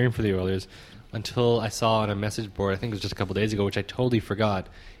was cheering for the Oilers until I saw on a message board, I think it was just a couple days ago, which I totally forgot.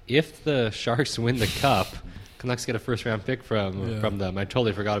 If the Sharks win the Cup, Canucks get a first-round pick from them. I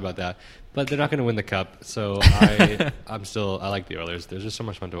totally forgot about that. But they're not going to win the Cup, so I like the Oilers. They're just so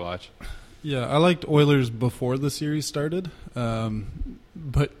much fun to watch. Yeah, I liked Oilers before the series started.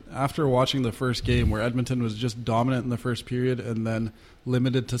 But after watching the first game where Edmonton was just dominant in the first period and then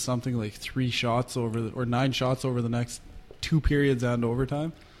limited to something like 9 shots over the next 2 periods and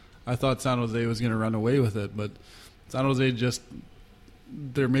overtime, I thought San Jose was going to run away with it. But San Jose just...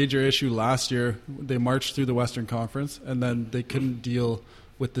 Their major issue last year, they marched through the Western Conference and then they couldn't deal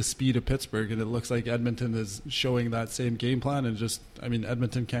with the speed of Pittsburgh, and it looks like Edmonton is showing that same game plan, and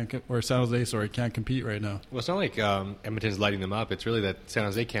Edmonton can't compete right now. Well, it's not like Edmonton's lighting them up. It's really that San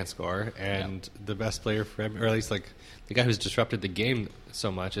Jose can't score, and the best player for or at least like the guy who's disrupted the game so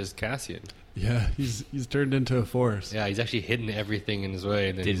much is Cassian. Yeah, he's turned into a force. Yeah, he's actually hidden everything in his way.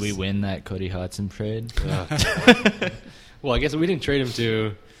 And Did we win that Cody Hodson trade? Well, I guess we didn't trade him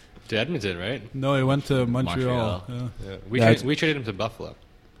to Edmonton, right? No, he went to Montreal. Yeah. We traded him to Buffalo.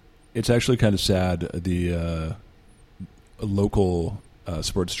 It's actually kind of sad. The local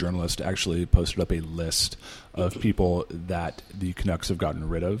sports journalist actually posted up a list of people that the Canucks have gotten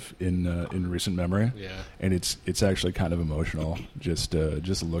rid of in recent memory. Yeah, and it's actually kind of emotional just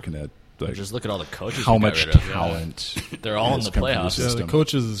looking at. Like, just look at all the coaches. How we got much rid of. talent? Yeah. They're all in the playoffs. Yeah, the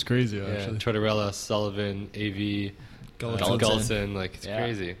coaches is crazy. Actually, Tortorella, Sullivan, AV, Gulson, like it's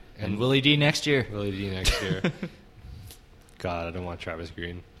crazy. And Willie D next year. God, I don't want Travis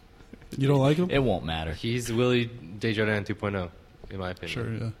Green. You don't like him? It won't matter. He's Willie Desjardins 2.0, in my opinion.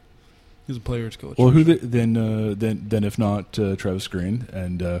 Sure, yeah. He's a player's coach. Well, then if not Travis Green,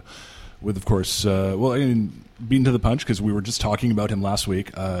 and with of course, beaten to the punch because we were just talking about him last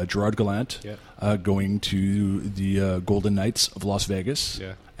week. Gerard Gallant going to the Golden Knights of Las Vegas.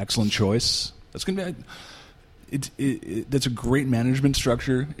 Yeah, excellent choice. That's going to be. That's a great management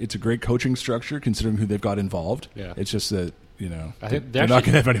structure. It's a great coaching structure considering who they've got involved. Yeah, it's just that. I think they're not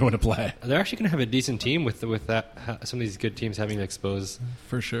going to have anyone to play. They're actually going to have a decent team with that. Some of these good teams having to expose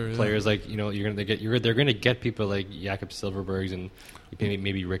for sure players like they're going to get people like Jakob Silfverbergs and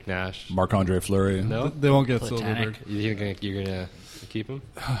maybe Rick Nash, Marc-Andre Fleury. No, they won't get Silfverberg. You're going to keep him?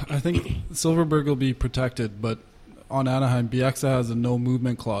 I think Silfverberg will be protected, but on Anaheim, Bieksa has a no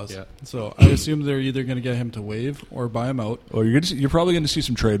movement clause. Yeah. So I assume they're either going to get him to waive or buy him out. Or you're probably going to see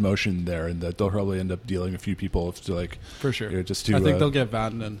some trade motion there, and that they'll probably end up dealing a few people to for sure. I think they'll get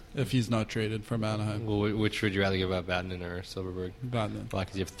Vatanen if he's not traded from Anaheim. Well, which would you rather give up, Vatanen or Silfverberg? Vatanen. Well,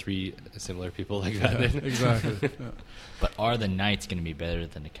 because you have 3 similar people like Vatanen. Yeah, exactly. Yeah. But are the Knights going to be better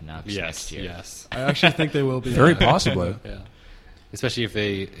than the Canucks next year? Yes. I actually think they will be. Very possibly. Yeah. Especially if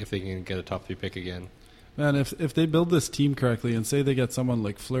they can get a top 3 pick again. Man, if they build this team correctly and say they get someone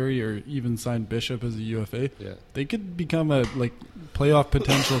like Fleury or even sign Bishop as a UFA, they could become a playoff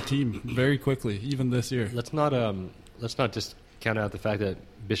potential team very quickly, even this year. Let's not just count out the fact that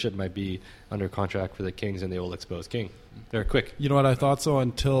Bishop might be under contract for the Kings and they will expose King. They're quick. You know what? I thought so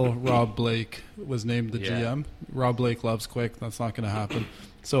until Rob Blake was named the GM. Rob Blake loves quick. That's not going to happen.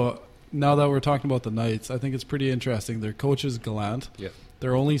 So now that we're talking about the Knights, I think it's pretty interesting. Their coach is Gallant. Yeah.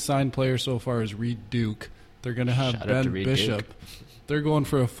 Their only signed player so far is Reid Duke. They're going to have Ben Bishop. Duke. They're going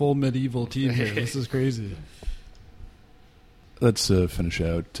for a full medieval team here. This is crazy. Let's finish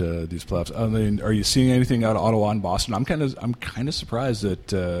out these playoffs. I mean, are you seeing anything out of Ottawa and Boston? I'm kind of surprised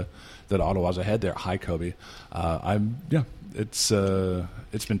that Ottawa's ahead there. Hi, Kobe. It's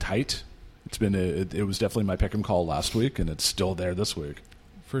been tight. It was definitely my pick 'em call last week, and it's still there this week.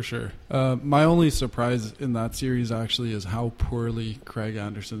 For sure. My only surprise in that series actually is how poorly Craig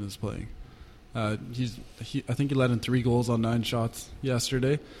Anderson is playing. I think he let in 3 goals on 9 shots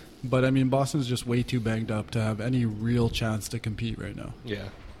yesterday. But, I mean, Boston's just way too banged up to have any real chance to compete right now. Yeah.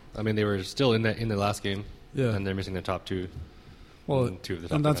 I mean, they were still in the last game. Yeah. And they're missing the top 2. Well, in two of the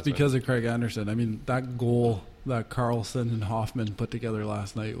top and that's defensemen. because of Craig Anderson. I mean, that goal that Carlson and Hoffman put together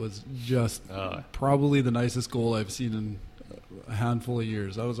last night was just probably the nicest goal I've seen in a handful of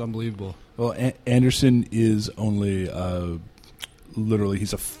years. That was unbelievable. Well, Anderson is only literally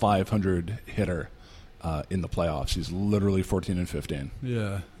he's a 500 hitter in the playoffs. He's literally 14 and 15.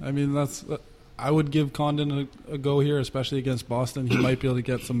 Yeah, I mean I would give Condon a go here, especially against Boston. He might be able to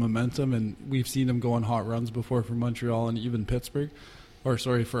get some momentum, and we've seen him go on hot runs before for Montreal and even Pittsburgh,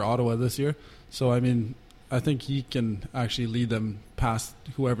 for Ottawa this year. So I mean, I think he can actually lead them past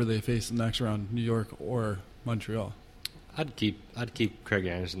whoever they face in the next round, New York or Montreal. I'd keep Craig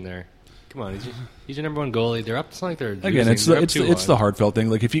Anderson there. Come on, he's your number one goalie. They're up. It's not like they're again. losing. It's the heartfelt thing.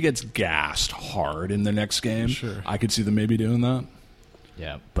 Like if he gets gassed hard in the next game, sure, I could see them maybe doing that.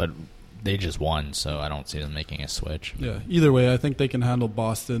 Yeah, but they just won, so I don't see them making a switch. Yeah, either way, I think they can handle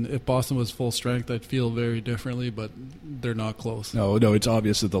Boston. If Boston was full strength, I'd feel very differently, but they're not close. No, it's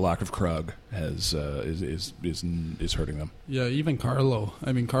obvious that the lack of Krug is hurting them. Yeah, even Carlo.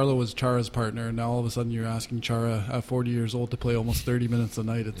 I mean, Carlo was Chara's partner, and now all of a sudden you're asking Chara at 40 years old to play almost 30 minutes a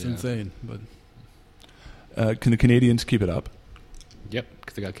night. It's insane. But can the Canadians keep it up? Yep,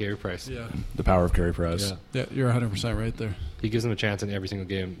 because they got Carey Price. yeah, The power of Carey Price. yeah, you're 100% right there. He gives them a chance in every single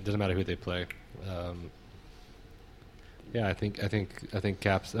game. Doesn't matter who they play. I think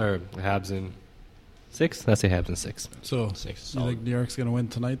Caps or Habs in 6. Let's say Habs in 6. So, 6 you think New York's going to win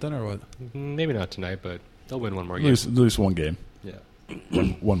tonight then, or what? Maybe not tonight, but they'll win one more game. Lose one game. Yeah,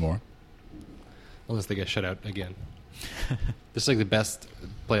 one more. unless they get shut out again. This is like the best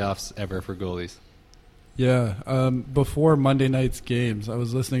playoffs ever for goalies. Yeah, before Monday night's games, I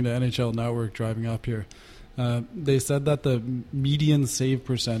was listening to NHL Network driving up here. They said that the median save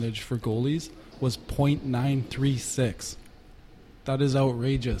percentage for goalies was .936. That is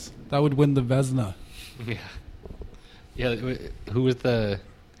outrageous. That would win the Vezina. Yeah. Who was the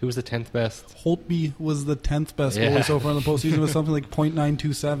 10th best? Holtby was the 10th best goalie so far in the postseason with something like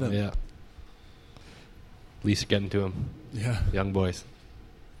 .927. Yeah. At least getting to him. Yeah. Young boys.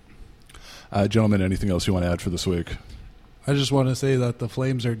 Gentlemen, anything else you want to add for this week? I just want to say that the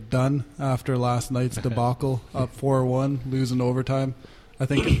Flames are done after last night's debacle, up 4-1, losing overtime. I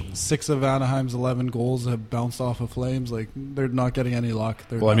think 6 of Anaheim's 11 goals have bounced off of Flames. Like, they're not getting any luck.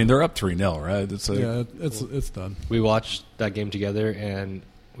 They're Well, I done. mean, they're up 3-0, right? It's like, Yeah, it's done. We watched that game together, and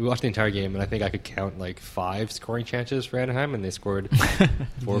we watched the entire game, and I think I could count like 5 scoring chances for Anaheim, and they scored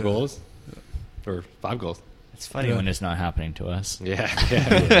 4 goals. Or 5 goals. It's funny when it's not happening to us. Yeah.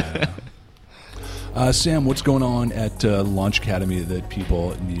 Sam, what's going on at Launch Academy that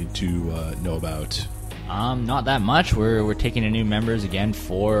people need to know about? Not that much. We're taking in new members again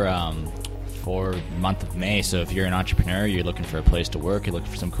for the month of May. So if you're an entrepreneur, you're looking for a place to work, you're looking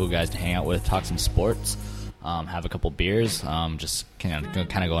for some cool guys to hang out with, talk some sports, have a couple beers, just kind of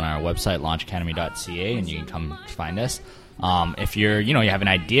go on our website, launchacademy.ca, and you can come find us. If you're, you have an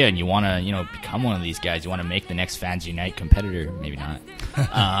idea and you want to, become one of these guys, you want to make the next FansUnite competitor, maybe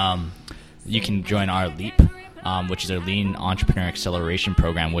not. You can join our LEAP, which is our Lean Entrepreneur Acceleration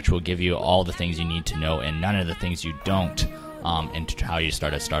Program, which will give you all the things you need to know and none of the things you don't, into how you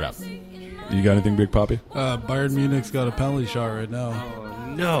start a startup. You got anything, Big Papi? Bayern Munich's got a penalty shot right now. Oh,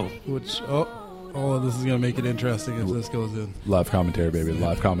 no. Which, this is going to make it interesting if this goes in. Live commentary, baby.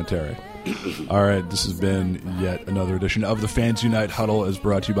 Live commentary. All right, this has been yet another edition of the FansUnite Huddle, as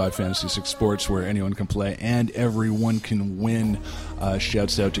brought to you by Fantasy 6 Sports, where anyone can play and everyone can win.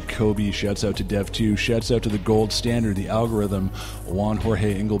 Shouts out to Kobe, shouts out to Dev2, shouts out to the gold standard, the algorithm, Juan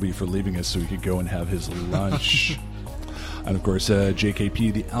Jorge Ingleby, for leaving us so he could go and have his lunch. And of course,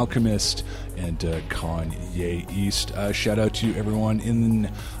 JKP, the Alchemist, and Kanye East. Shout out to everyone in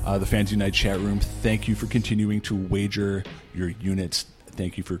the FansUnite chat room. Thank you for continuing to wager your units.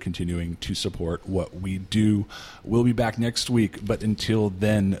 Thank you for continuing to support what we do. We'll be back next week, but until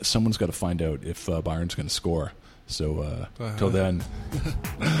then, someone's got to find out if Bayern's going to score. So, till then,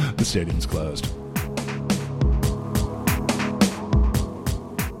 the stadium's closed.